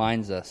community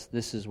reminds us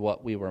this is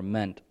what we were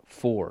meant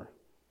for.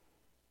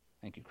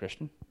 Thank you,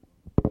 Christian.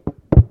 Try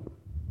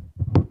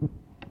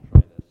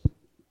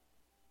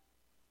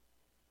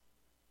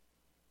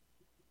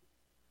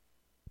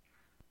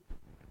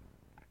this.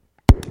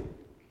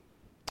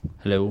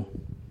 Hello.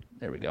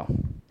 There we go.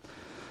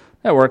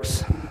 That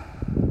works.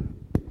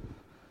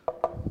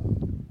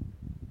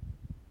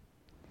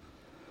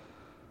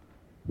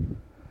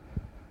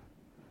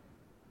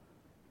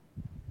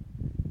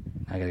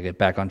 I got to get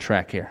back on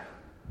track here.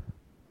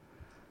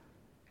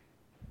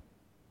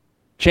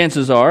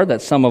 Chances are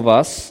that some of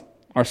us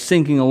are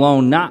sinking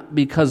alone not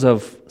because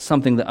of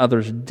something that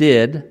others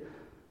did,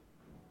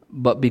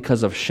 but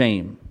because of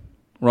shame.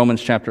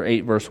 Romans chapter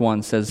 8, verse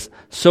 1 says,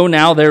 "So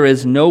now there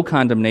is no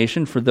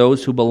condemnation for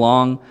those who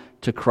belong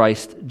to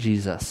Christ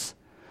Jesus."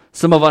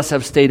 Some of us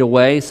have stayed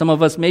away. Some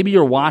of us, maybe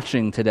you're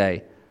watching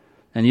today,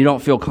 and you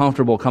don't feel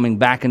comfortable coming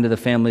back into the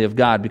family of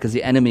God because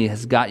the enemy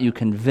has got you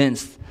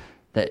convinced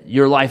that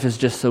your life is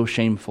just so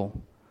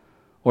shameful,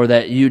 or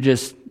that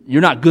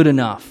you're not good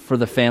enough for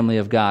the family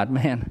of God.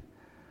 Man,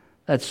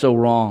 that's so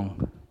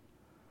wrong.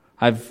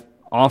 I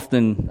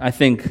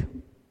think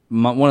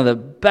one of the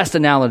best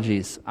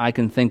analogies I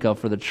can think of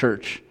for the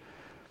church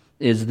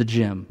is the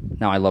gym.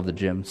 Now, I love the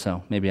gym,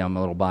 so maybe I'm a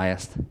little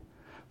biased.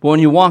 But when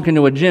you walk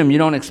into a gym, you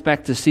don't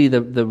expect to see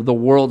the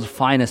world's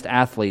finest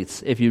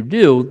athletes. If you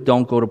do,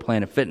 don't go to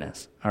Planet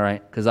Fitness, all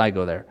right? Because I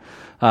go there.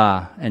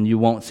 And you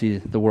won't see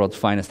the world's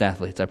finest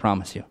athletes, I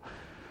promise you.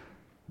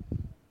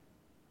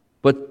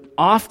 But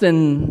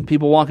often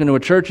people walk into a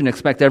church and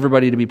expect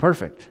everybody to be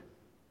perfect.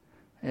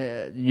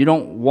 You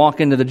don't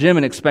walk into the gym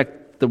and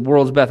expect the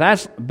world's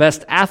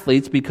best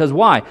athletes, because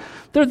why?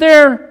 They're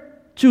there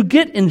to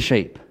get in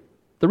shape.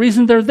 The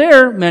reason they're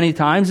there many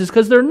times is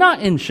because they're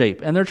not in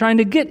shape, and they're trying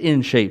to get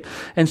in shape.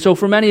 And so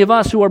for many of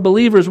us who are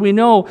believers, we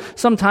know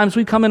sometimes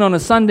we come in on a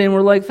Sunday and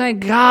we're like,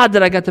 thank God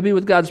that I got to be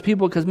with God's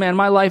people, because, man,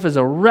 my life is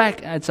a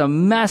wreck. It's a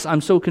mess.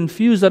 I'm so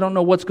confused. I don't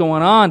know what's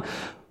going on.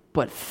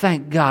 But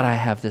thank God I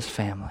have this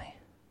family.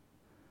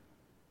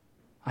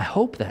 I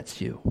hope that's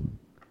you.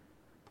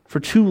 For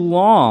too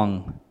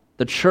long,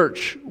 the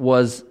church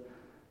was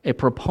a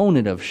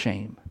proponent of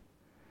shame.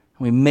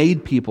 We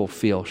made people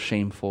feel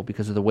shameful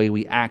because of the way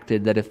we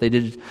acted, that if they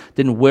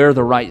didn't wear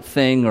the right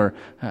thing, or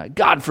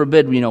God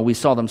forbid, we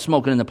saw them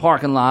smoking in the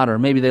parking lot, or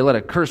maybe they let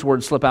a curse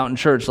word slip out in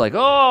church, like,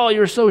 oh,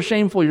 you're so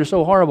shameful, you're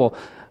so horrible.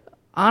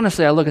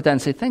 Honestly, I look at that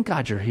and say, thank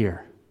God you're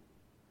here.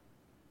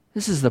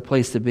 This is the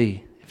place to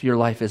be if your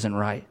life isn't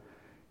right,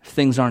 if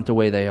things aren't the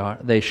way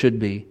they should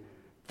be.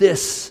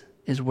 This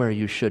is where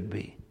you should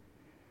be.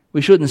 We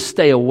shouldn't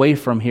stay away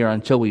from here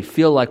until we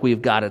feel like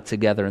we've got it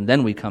together, and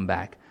then we come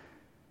back.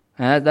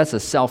 And that's a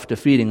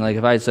self-defeating. Like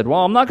if I said,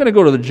 well, I'm not going to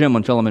go to the gym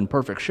until I'm in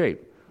perfect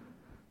shape.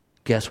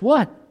 Guess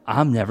what?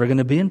 I'm never going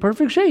to be in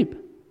perfect shape.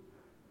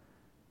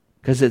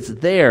 Because it's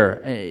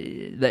there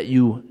that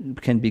you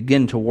can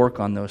begin to work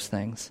on those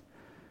things.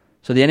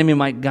 So the enemy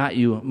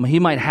he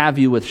might have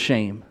you with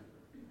shame.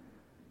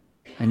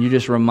 And you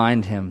just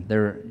remind him,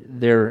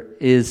 there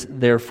is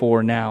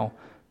therefore now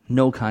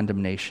no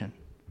condemnation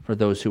for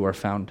those who are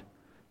found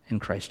in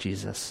Christ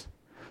Jesus.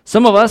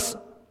 Some of us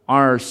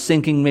are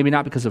sinking, maybe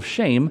not because of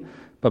shame,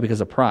 but because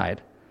of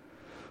pride.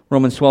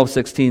 Romans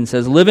 12:16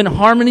 says, live in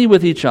harmony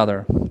with each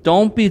other.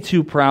 Don't be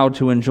too proud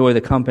to enjoy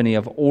the company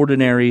of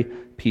ordinary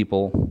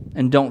people,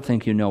 and don't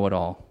think you know it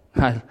all.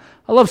 I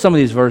love some of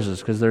these verses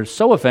because they're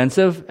so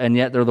offensive, and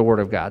yet they're the Word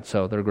of God,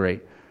 so they're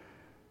great.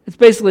 It's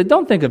basically,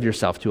 don't think of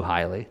yourself too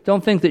highly.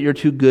 Don't think that you're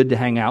too good to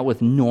hang out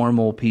with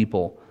normal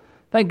people.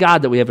 Thank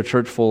God that we have a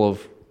church full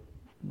of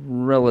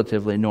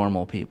relatively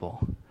normal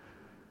people.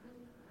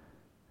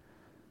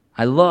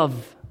 I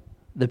love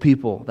the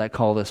people that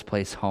call this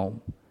place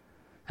home.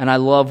 And I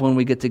love when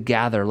we get to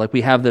gather. Like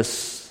we have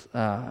this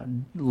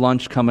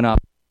lunch coming up.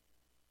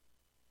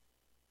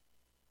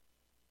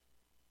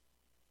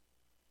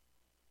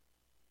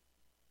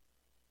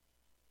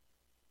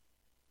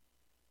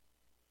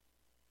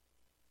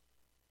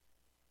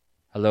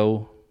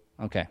 Hello?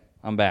 Okay,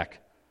 I'm back.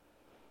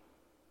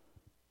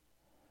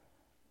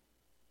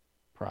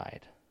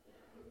 Pride.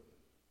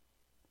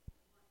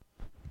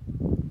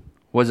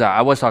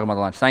 I was talking about the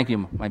lunch. Thank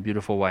you, my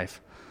beautiful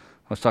wife.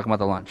 I was talking about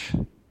the lunch.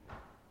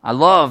 I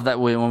love that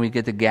when we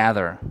get to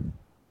gather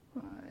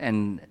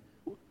and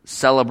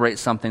celebrate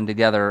something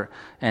together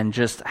and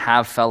just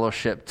have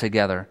fellowship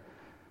together.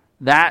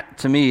 That,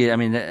 to me,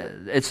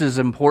 it's as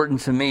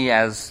important to me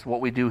as what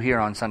we do here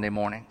on Sunday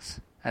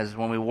mornings, as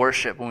when we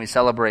worship, when we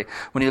celebrate.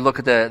 When you look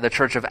at the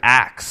Church of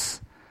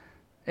Acts,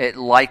 it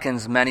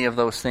likens many of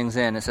those things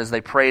in. It says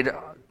they prayed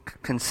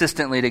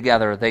consistently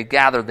together, they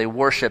gathered, they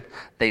worshiped,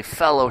 they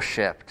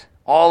fellowshipped.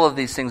 All of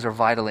these things are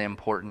vitally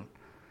important.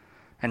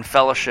 And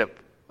fellowship,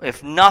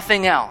 if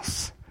nothing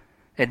else,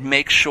 It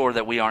makes sure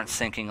that we aren't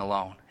sinking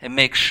alone. It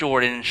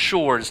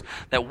ensures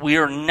that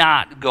we're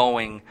not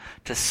going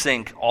to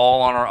sink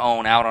all on our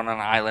own, out on an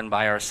island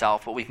by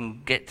ourselves, but we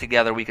can get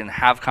together, we can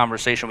have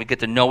conversation, we get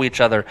to know each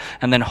other,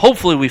 and then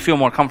hopefully we feel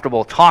more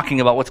comfortable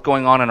talking about what's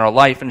going on in our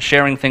life and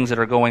sharing things that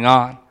are going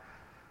on.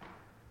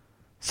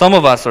 Some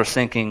of us are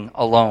sinking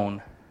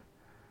alone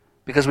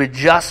because we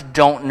just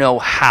don't know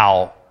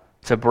how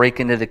to break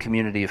into the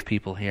community of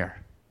people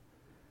here.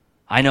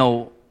 I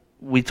know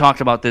we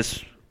talked about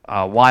this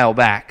a while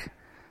back.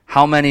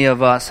 How many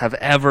of us have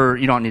ever,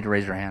 you don't need to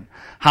raise your hand,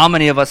 how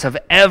many of us have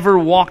ever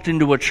walked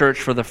into a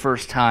church for the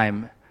first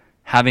time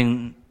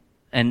having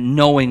and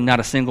knowing not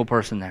a single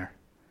person there?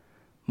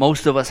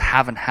 Most of us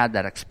haven't had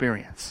that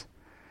experience.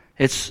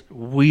 It's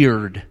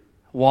weird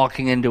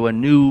walking into a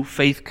new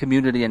faith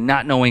community and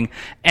not knowing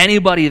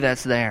anybody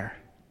that's there.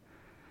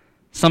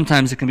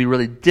 Sometimes it can be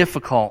really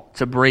difficult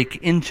to break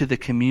into the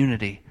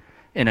community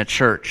in a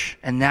church,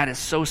 and that is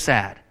so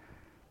sad.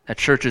 That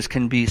churches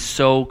can be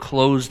so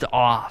closed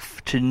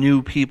off to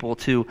new people,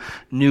 to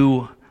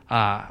new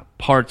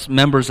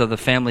members of the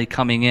family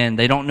coming in.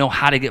 They don't know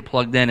how to get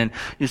plugged in. And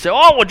you say,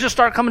 oh, well, just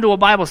start coming to a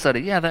Bible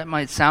study. Yeah, that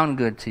might sound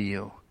good to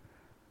you.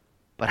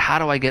 But how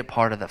do I get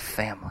part of the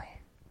family?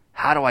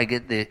 How do I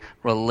get the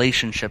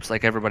relationships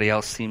like everybody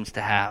else seems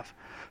to have?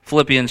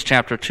 Philippians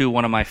chapter 2,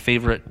 one of my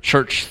favorite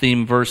church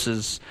theme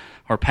verses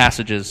or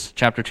passages,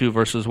 chapter 2,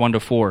 verses 1 to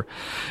 4.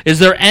 Is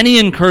there any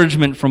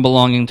encouragement from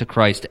belonging to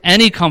Christ,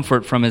 any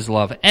comfort from his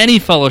love, any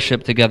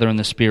fellowship together in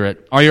the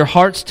Spirit? Are your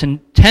hearts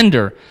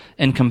tender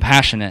and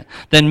compassionate?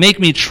 Then make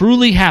me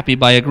truly happy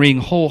by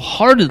agreeing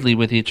wholeheartedly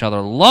with each other,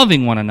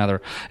 loving one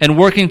another, and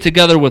working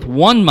together with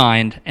one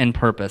mind and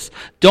purpose.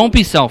 Don't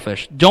be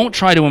selfish. Don't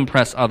try to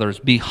impress others.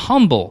 Be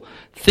humble,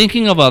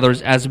 thinking of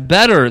others as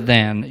better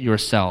than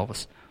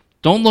yourselves.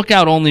 Don't look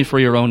out only for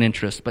your own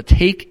interest, but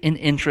take an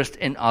interest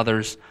in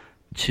others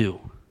too.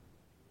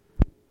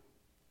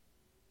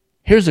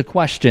 Here's a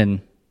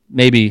question,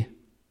 maybe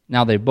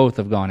now they both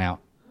have gone out.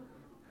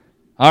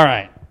 All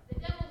right.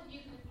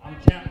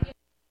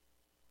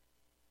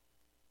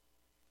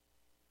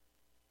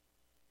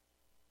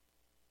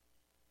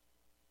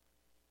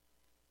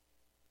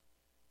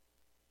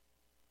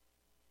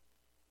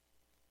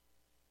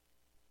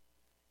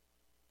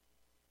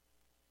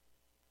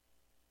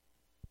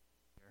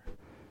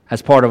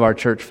 As part of our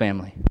church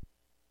family.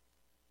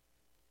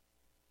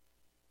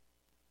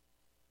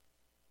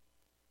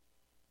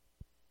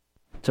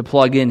 To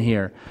plug in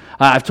here.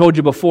 I've told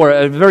you before,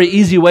 a very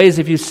easy way is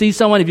if you see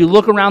someone, if you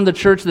look around the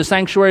church, the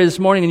sanctuary this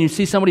morning, and you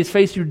see somebody's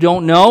face you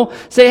don't know,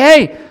 say,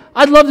 hey,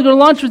 I'd love to go to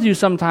lunch with you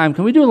sometime.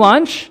 Can we do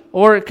lunch?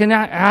 Or can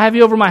I have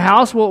you over my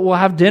house? We'll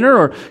have dinner.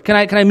 Or can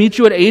I meet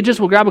you at Aegis?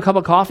 We'll grab a cup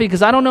of coffee.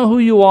 Because I don't know who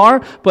you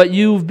are, but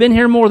you've been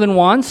here more than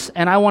once,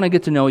 and I want to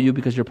get to know you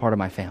because you're part of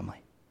my family.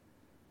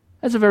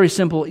 That's a very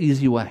simple,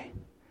 easy way.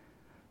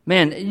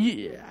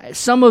 Man,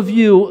 some of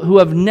you who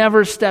have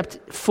never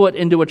stepped foot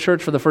into a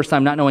church for the first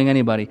time, not knowing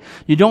anybody,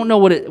 you don't know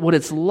what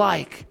it's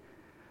like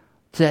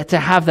to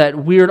have that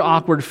weird,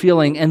 awkward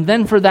feeling, and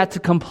then for that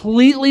to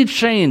completely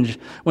change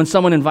when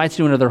someone invites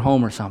you into their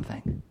home or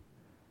something.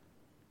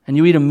 And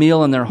you eat a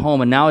meal in their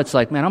home, and now it's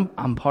like, man,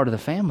 I'm part of the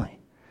family.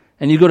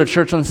 And you go to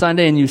church on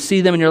Sunday, and you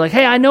see them, and you're like,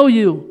 hey, I know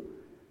you.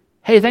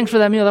 Hey, thanks for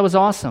that meal. That was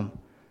awesome.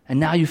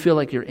 And now you feel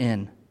like you're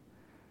in.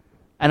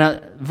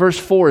 And verse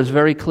 4 is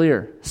very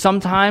clear.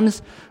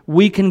 Sometimes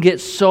we can get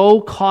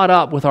so caught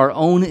up with our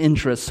own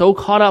interests, so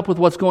caught up with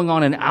what's going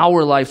on in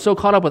our life, so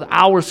caught up with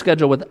our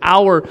schedule, with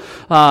our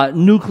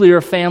nuclear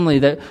family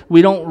that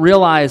we don't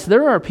realize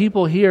there are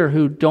people here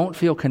who don't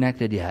feel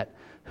connected yet,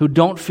 who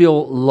don't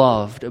feel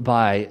loved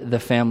by the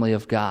family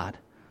of God.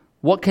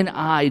 What can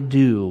I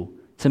do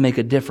to make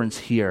a difference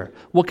here?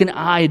 What can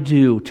I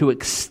do to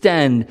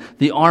extend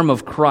the arm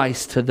of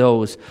Christ to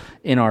those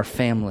in our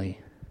family?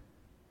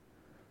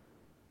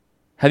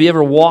 Have you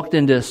ever walked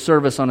into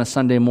service on a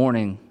Sunday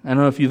morning? I don't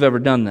know if you've ever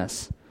done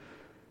this.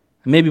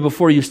 Maybe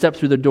before you step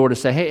through the door to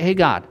say, hey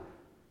God,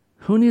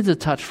 who needs a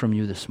touch from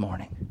you this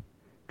morning?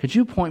 Could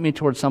you point me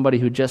towards somebody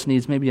who just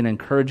needs maybe an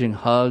encouraging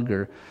hug,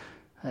 or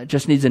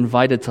just needs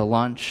invited to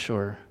lunch,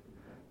 or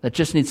that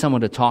just needs someone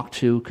to talk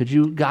to? Could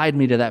you guide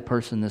me to that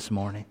person this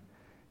morning?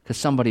 Because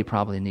somebody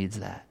probably needs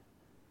that.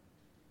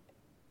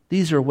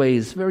 These are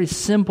ways, very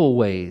simple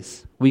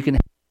ways, we can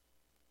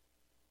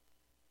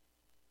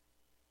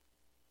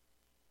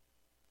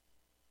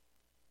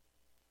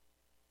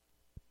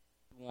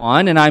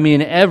and I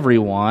mean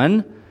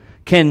everyone,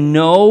 can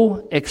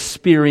know,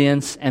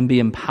 experience, and be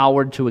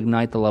empowered to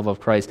ignite the love of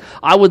Christ.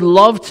 I would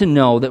love to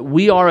know that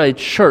we are a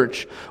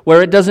church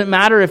where it doesn't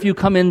matter if you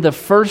come in the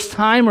first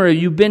time or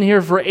you've been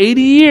here for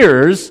 80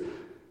 years,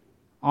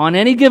 on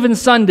any given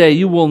Sunday,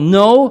 you will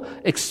know,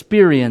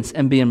 experience,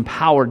 and be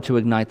empowered to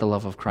ignite the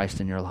love of Christ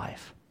in your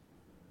life.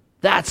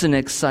 That's an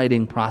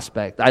exciting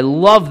prospect. I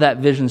love that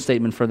vision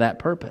statement for that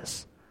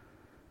purpose.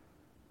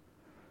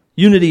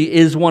 Unity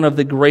is one of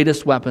the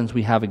greatest weapons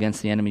we have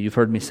against the enemy. You've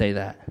heard me say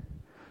that.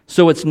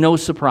 So it's no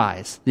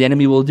surprise. The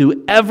enemy will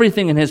do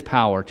everything in his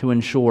power to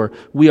ensure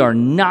we are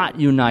not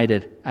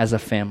united as a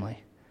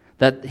family.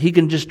 that he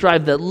can just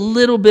drive that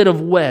little bit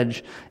of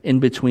wedge in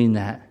between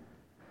that.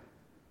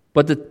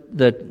 But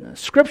the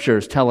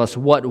scriptures tell us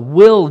what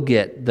will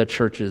get the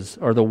church's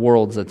or the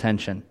world's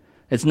attention.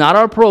 It's not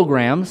our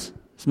programs.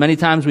 As many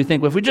times we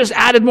think, well, if we just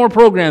added more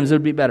programs, it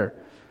would be better.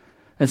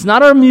 It's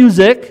not our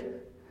music.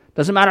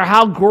 Doesn't matter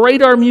how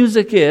great our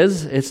music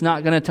is, it's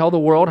not going to tell the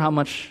world how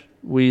much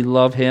we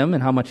love him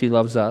and how much he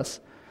loves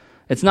us.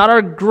 It's not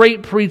our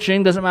great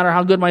preaching. Doesn't matter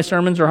how good my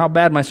sermons or how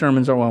bad my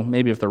sermons are. Well,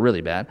 maybe if they're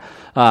really bad.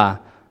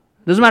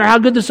 Doesn't matter how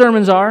good the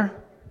sermons are.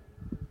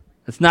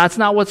 It's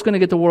not what's going to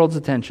get the world's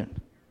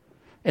attention.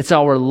 It's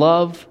our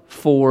love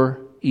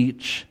for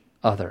each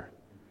other.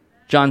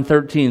 John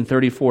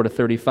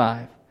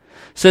 13:34-35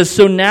 says,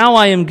 "So now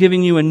I am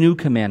giving you a new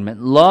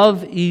commandment.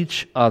 Love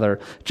each other.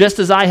 Just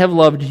as I have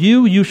loved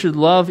you, you should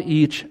love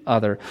each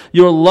other.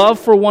 Your love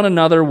for one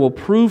another will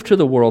prove to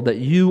the world that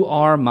you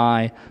are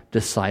my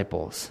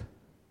disciples."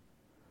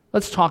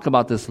 Let's talk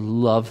about this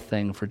love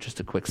thing for just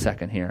a quick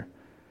second here.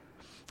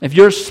 If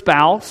your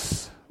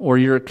spouse or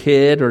your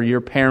kid or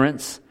your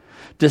parents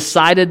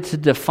decided to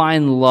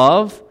define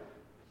love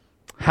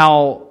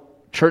how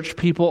church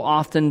people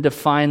often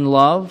define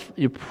love,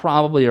 you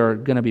probably are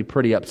going to be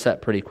pretty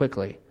upset pretty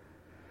quickly.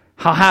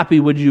 How happy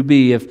would you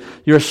be if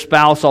your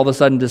spouse all of a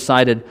sudden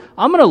decided,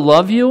 I'm going to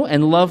love you,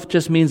 and love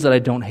just means that I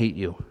don't hate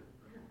you?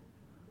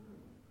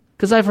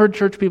 Because I've heard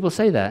church people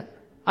say that.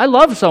 I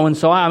love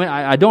so-and-so,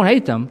 I don't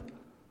hate them.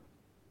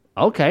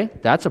 Okay,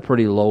 that's a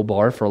pretty low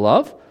bar for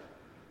love.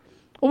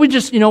 Well,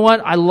 you know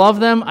what? I love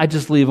them, I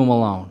just leave them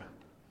alone.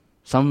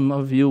 Some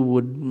of you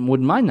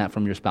wouldn't mind that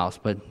from your spouse,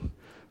 but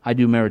I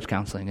do marriage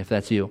counseling, if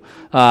that's you.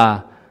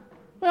 I'm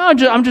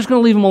just going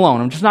to leave them alone.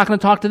 I'm just not going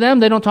to talk to them.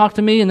 They don't talk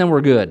to me, and then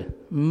we're good.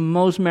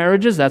 Most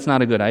marriages, that's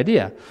not a good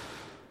idea.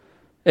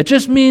 It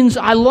just means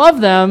I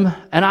love them,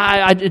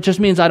 and it just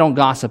means I don't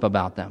gossip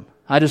about them.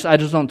 I just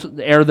don't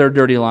air their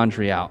dirty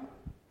laundry out.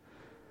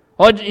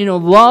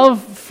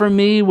 Love for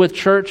me with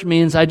church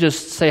means I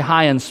just say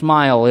hi and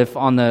smile if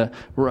on the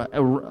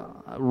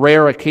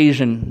rare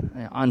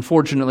occasion,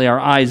 unfortunately, our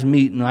eyes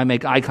meet and I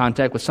make eye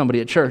contact with somebody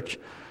at church.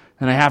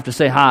 And I have to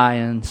say hi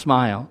and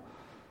smile.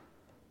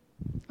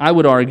 I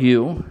would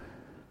argue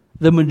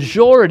the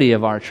majority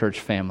of our church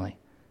family,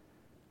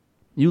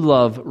 you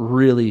love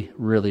really,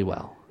 really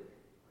well.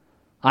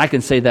 I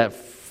can say that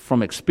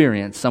from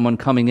experience. Someone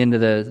coming into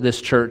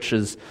this church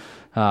is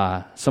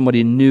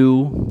somebody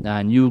new,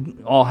 and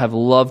you all have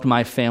loved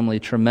my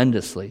family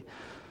tremendously.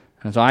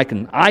 And so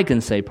I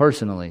can say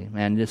personally,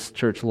 man, this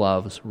church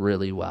loves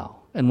really well.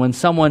 And when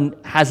someone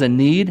has a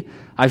need,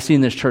 I've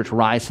seen this church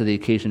rise to the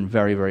occasion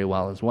very, very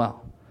well as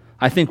well.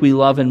 I think we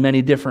love in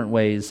many different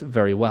ways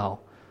very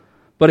well.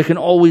 But it can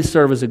always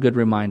serve as a good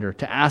reminder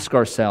to ask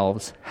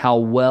ourselves how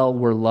well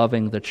we're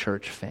loving the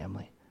church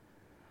family.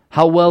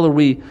 How well are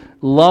we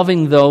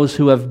loving those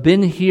who have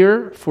been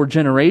here for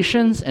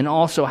generations, and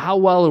also how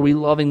well are we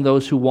loving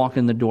those who walk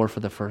in the door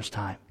for the first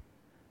time?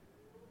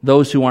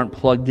 Those who aren't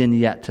plugged in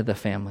yet to the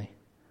family.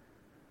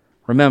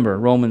 Remember,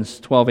 Romans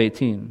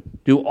 12:18.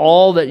 Do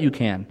all that you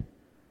can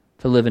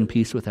to live in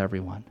peace with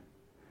everyone.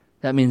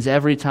 That means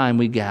every time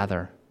we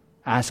gather,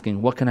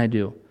 asking, what can I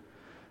do?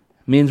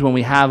 It means when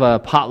we have a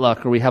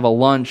potluck or we have a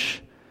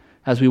lunch,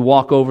 as we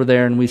walk over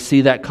there and we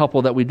see that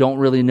couple that we don't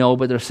really know,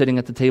 but they're sitting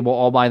at the table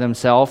all by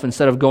themselves,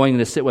 instead of going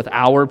to sit with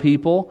our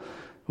people,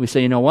 we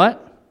say, you know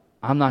what?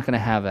 I'm not going to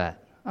have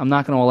that. I'm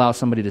not going to allow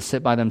somebody to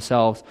sit by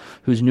themselves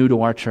who's new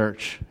to our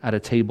church at a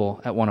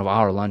table at one of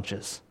our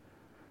lunches.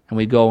 And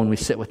we go and we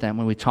sit with them,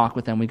 when we talk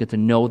with them, we get to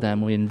know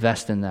them, we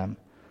invest in them.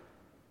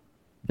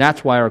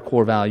 That's why our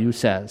core value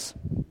says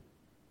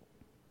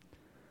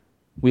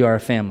we are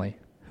a family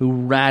who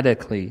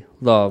radically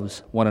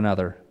loves one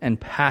another and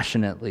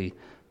passionately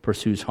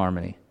pursues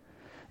harmony.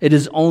 It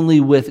is only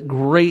with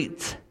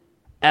great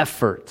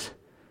effort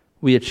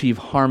we achieve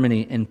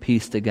harmony and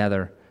peace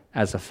together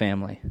as a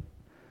family.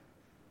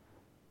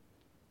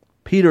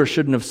 Peter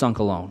shouldn't have sunk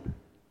alone.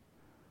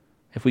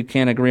 If we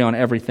can't agree on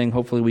everything,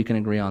 hopefully we can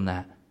agree on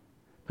that.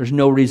 There's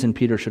no reason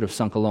Peter should have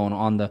sunk alone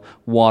on the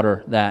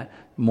water that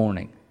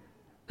morning.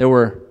 There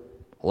were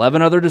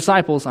 11 other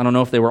disciples. I don't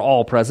know if they were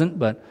all present,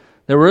 but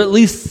there were at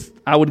least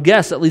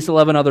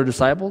 11 other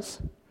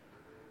disciples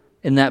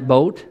in that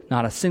boat.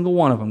 Not a single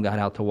one of them got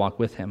out to walk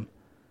with him.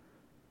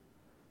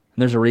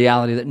 And there's a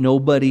reality that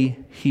nobody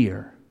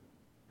here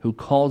who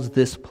calls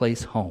this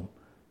place home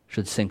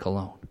should sink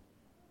alone.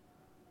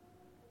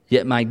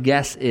 Yet my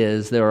guess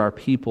is there are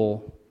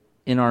people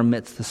in our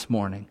midst this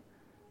morning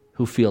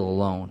who feel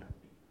alone,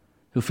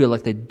 who feel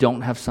like they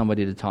don't have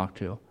somebody to talk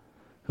to,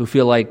 who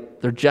feel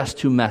like they're just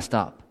too messed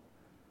up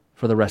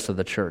for the rest of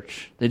the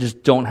church. They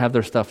just don't have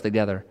their stuff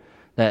together.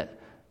 That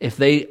if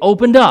they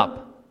opened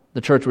up,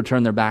 the church would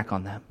turn their back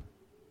on them.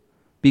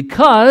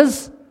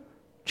 Because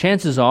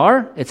chances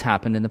are it's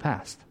happened in the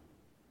past.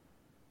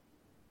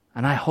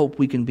 And I hope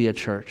we can be a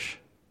church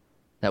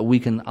that we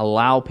can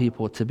allow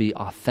people to be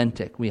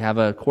authentic. We have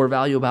a core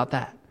value about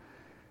that.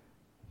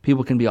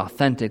 People can be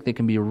authentic, they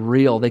can be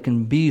real, they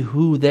can be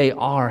who they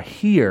are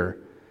here,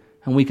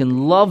 and we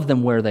can love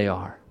them where they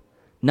are.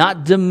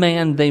 not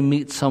demand they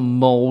meet some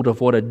mold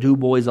of what a Du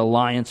Bois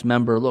Alliance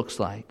member looks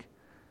like.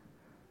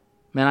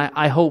 Man,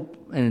 I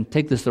hope, and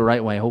take this the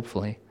right way,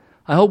 hopefully,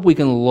 I hope we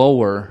can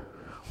lower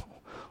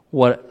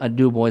what a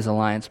Du Bois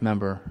Alliance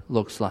member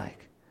looks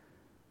like,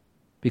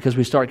 because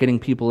we start getting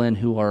people in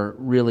who are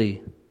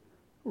really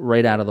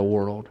right out of the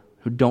world,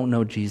 who don't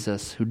know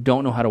Jesus, who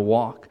don't know how to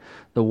walk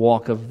the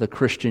walk of the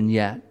Christian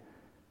yet.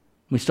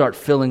 We start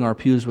filling our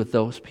pews with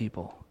those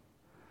people,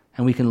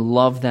 and we can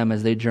love them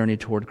as they journey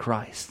toward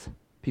Christ,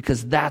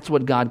 because that's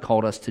what God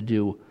called us to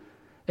do.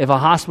 If a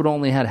hospital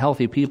only had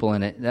healthy people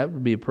in it, that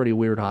would be a pretty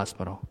weird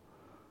hospital.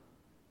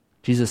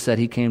 Jesus said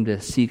he came to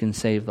seek and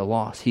save the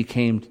lost. He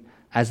came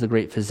as the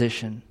great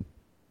physician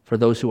for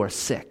those who are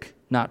sick,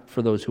 not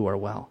for those who are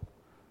well.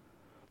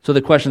 So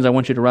the questions I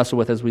want you to wrestle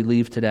with as we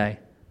leave today: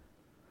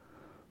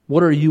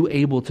 what are you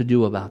able to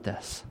do about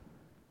this?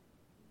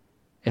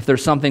 If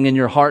there's something in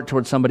your heart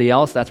towards somebody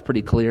else, that's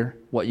pretty clear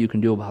what you can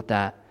do about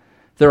that.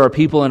 If there are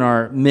people in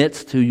our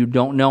midst who you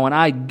don't know, and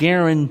I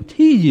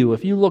guarantee you,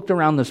 if you looked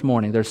around this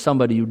morning, there's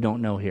somebody you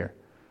don't know here.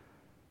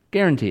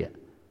 Guarantee it.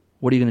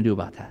 What are you going to do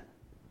about that?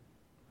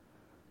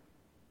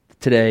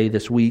 Today,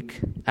 this week,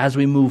 as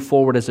we move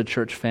forward as a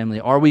church family,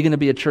 are we going to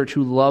be a church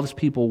who loves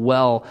people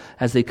well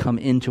as they come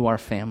into our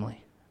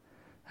family,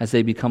 as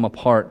they become a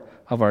part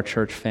of our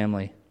church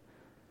family?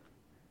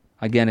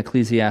 Again,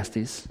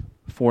 Ecclesiastes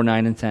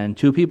 4:9 and 10.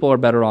 2 people are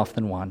better off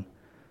than one,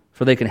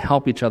 for they can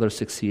help each other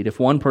succeed. If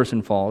one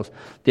person falls,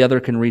 the other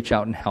can reach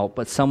out and help,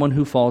 but someone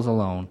who falls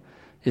alone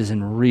is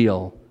in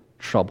real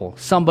trouble.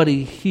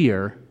 Somebody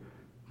here,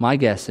 my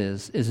guess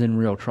is in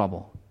real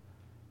trouble,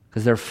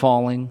 because they're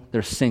falling,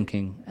 they're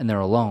sinking, and they're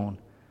alone.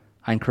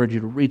 I encourage you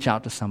to reach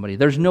out to somebody.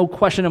 There's no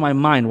question in my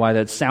mind why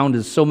that sound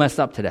is so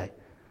messed up today.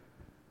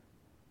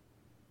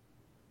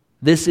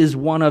 This is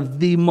one of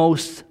the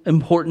most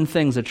important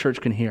things a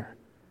church can hear.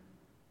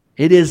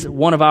 It is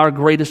one of our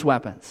greatest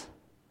weapons.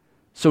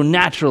 So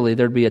naturally,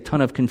 there'd be a ton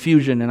of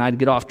confusion, and I'd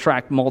get off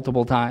track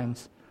multiple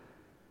times.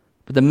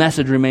 But the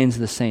message remains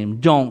the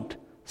same. Don't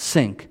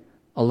sink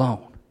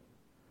alone.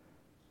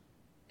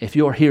 If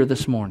you're here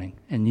this morning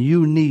and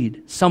you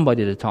need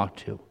somebody to talk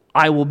to,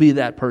 I will be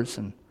that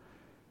person.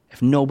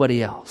 If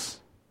nobody else,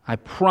 I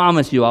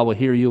promise you I will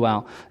hear you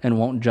out and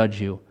won't judge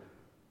you.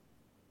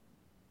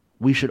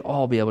 We should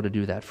all be able to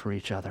do that for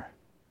each other.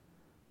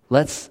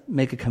 Let's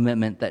make a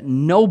commitment that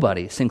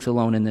nobody sinks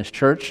alone in this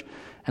church,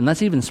 and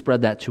let's even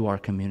spread that to our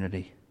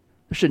community.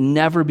 There should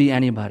never be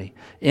anybody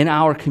in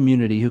our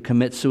community who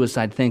commits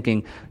suicide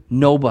thinking,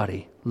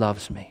 nobody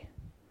loves me.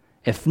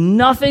 If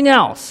nothing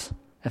else,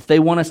 if they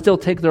want to still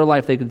take their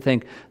life, they could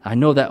think, I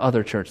know that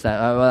other church,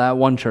 that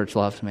one church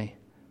loves me,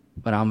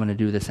 but I'm going to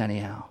do this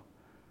anyhow.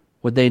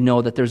 Would they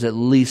know that there's at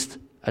least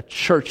a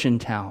church in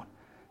town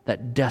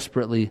that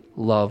desperately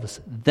loves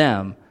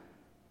them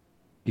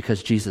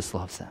because Jesus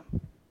loves them?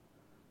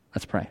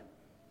 Let's pray.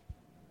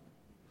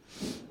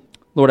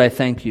 Lord, I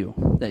thank you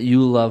that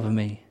you love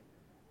me.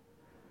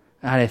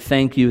 God, I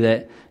thank you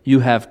that you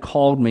have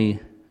called me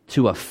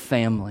to a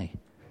family.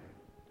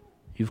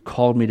 You've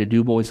called me to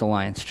Du Bois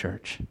Alliance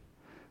Church.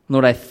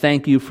 Lord, I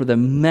thank you for the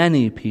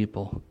many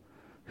people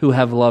who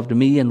have loved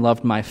me and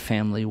loved my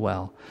family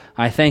well.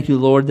 I thank you,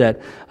 Lord,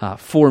 that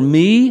for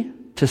me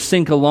to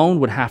sink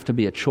alone would have to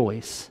be a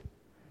choice,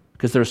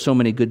 because there are so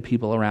many good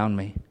people around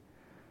me.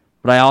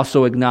 But I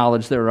also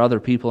acknowledge there are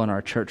other people in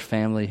our church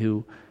family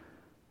who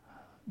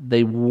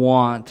they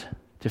want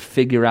to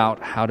figure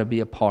out how to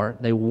be a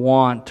part. They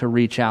want to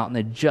reach out, and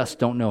they just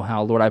don't know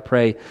how. Lord, I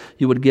pray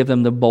you would give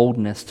them the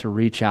boldness to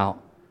reach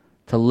out,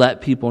 to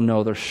let people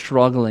know they're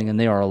struggling and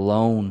they are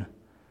alone,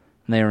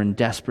 and they are in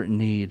desperate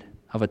need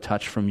of a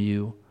touch from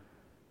you.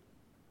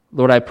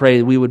 Lord, I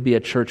pray we would be a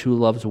church who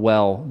loves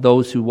well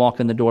those who walk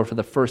in the door for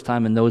the first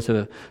time and those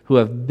who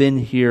have been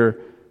here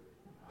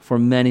for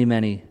many,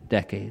 many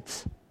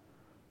decades.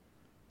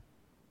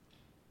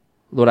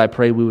 Lord, I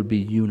pray we would be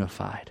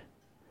unified.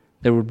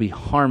 There would be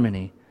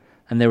harmony,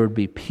 and there would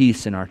be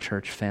peace in our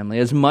church family.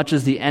 As much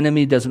as the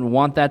enemy doesn't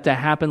want that to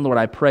happen, Lord,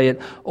 I pray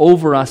it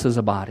over us as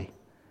a body,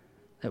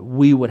 that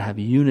we would have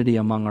unity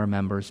among our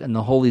members, and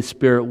the Holy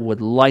Spirit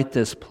would light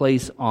this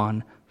place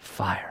on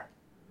fire.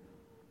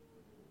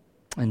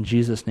 In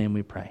Jesus' name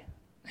we pray.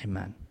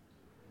 Amen.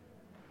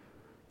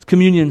 It's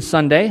Communion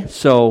Sunday,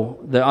 so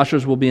the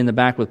ushers will be in the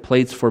back with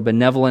plates for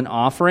benevolent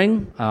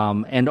offering.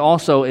 And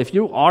also, if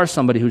you are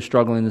somebody who's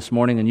struggling this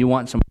morning and you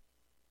want some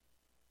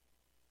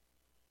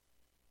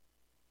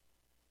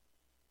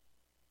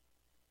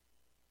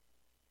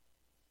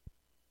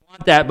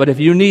that, but if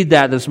you need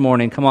that this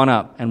morning, come on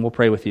up and we'll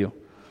pray with you.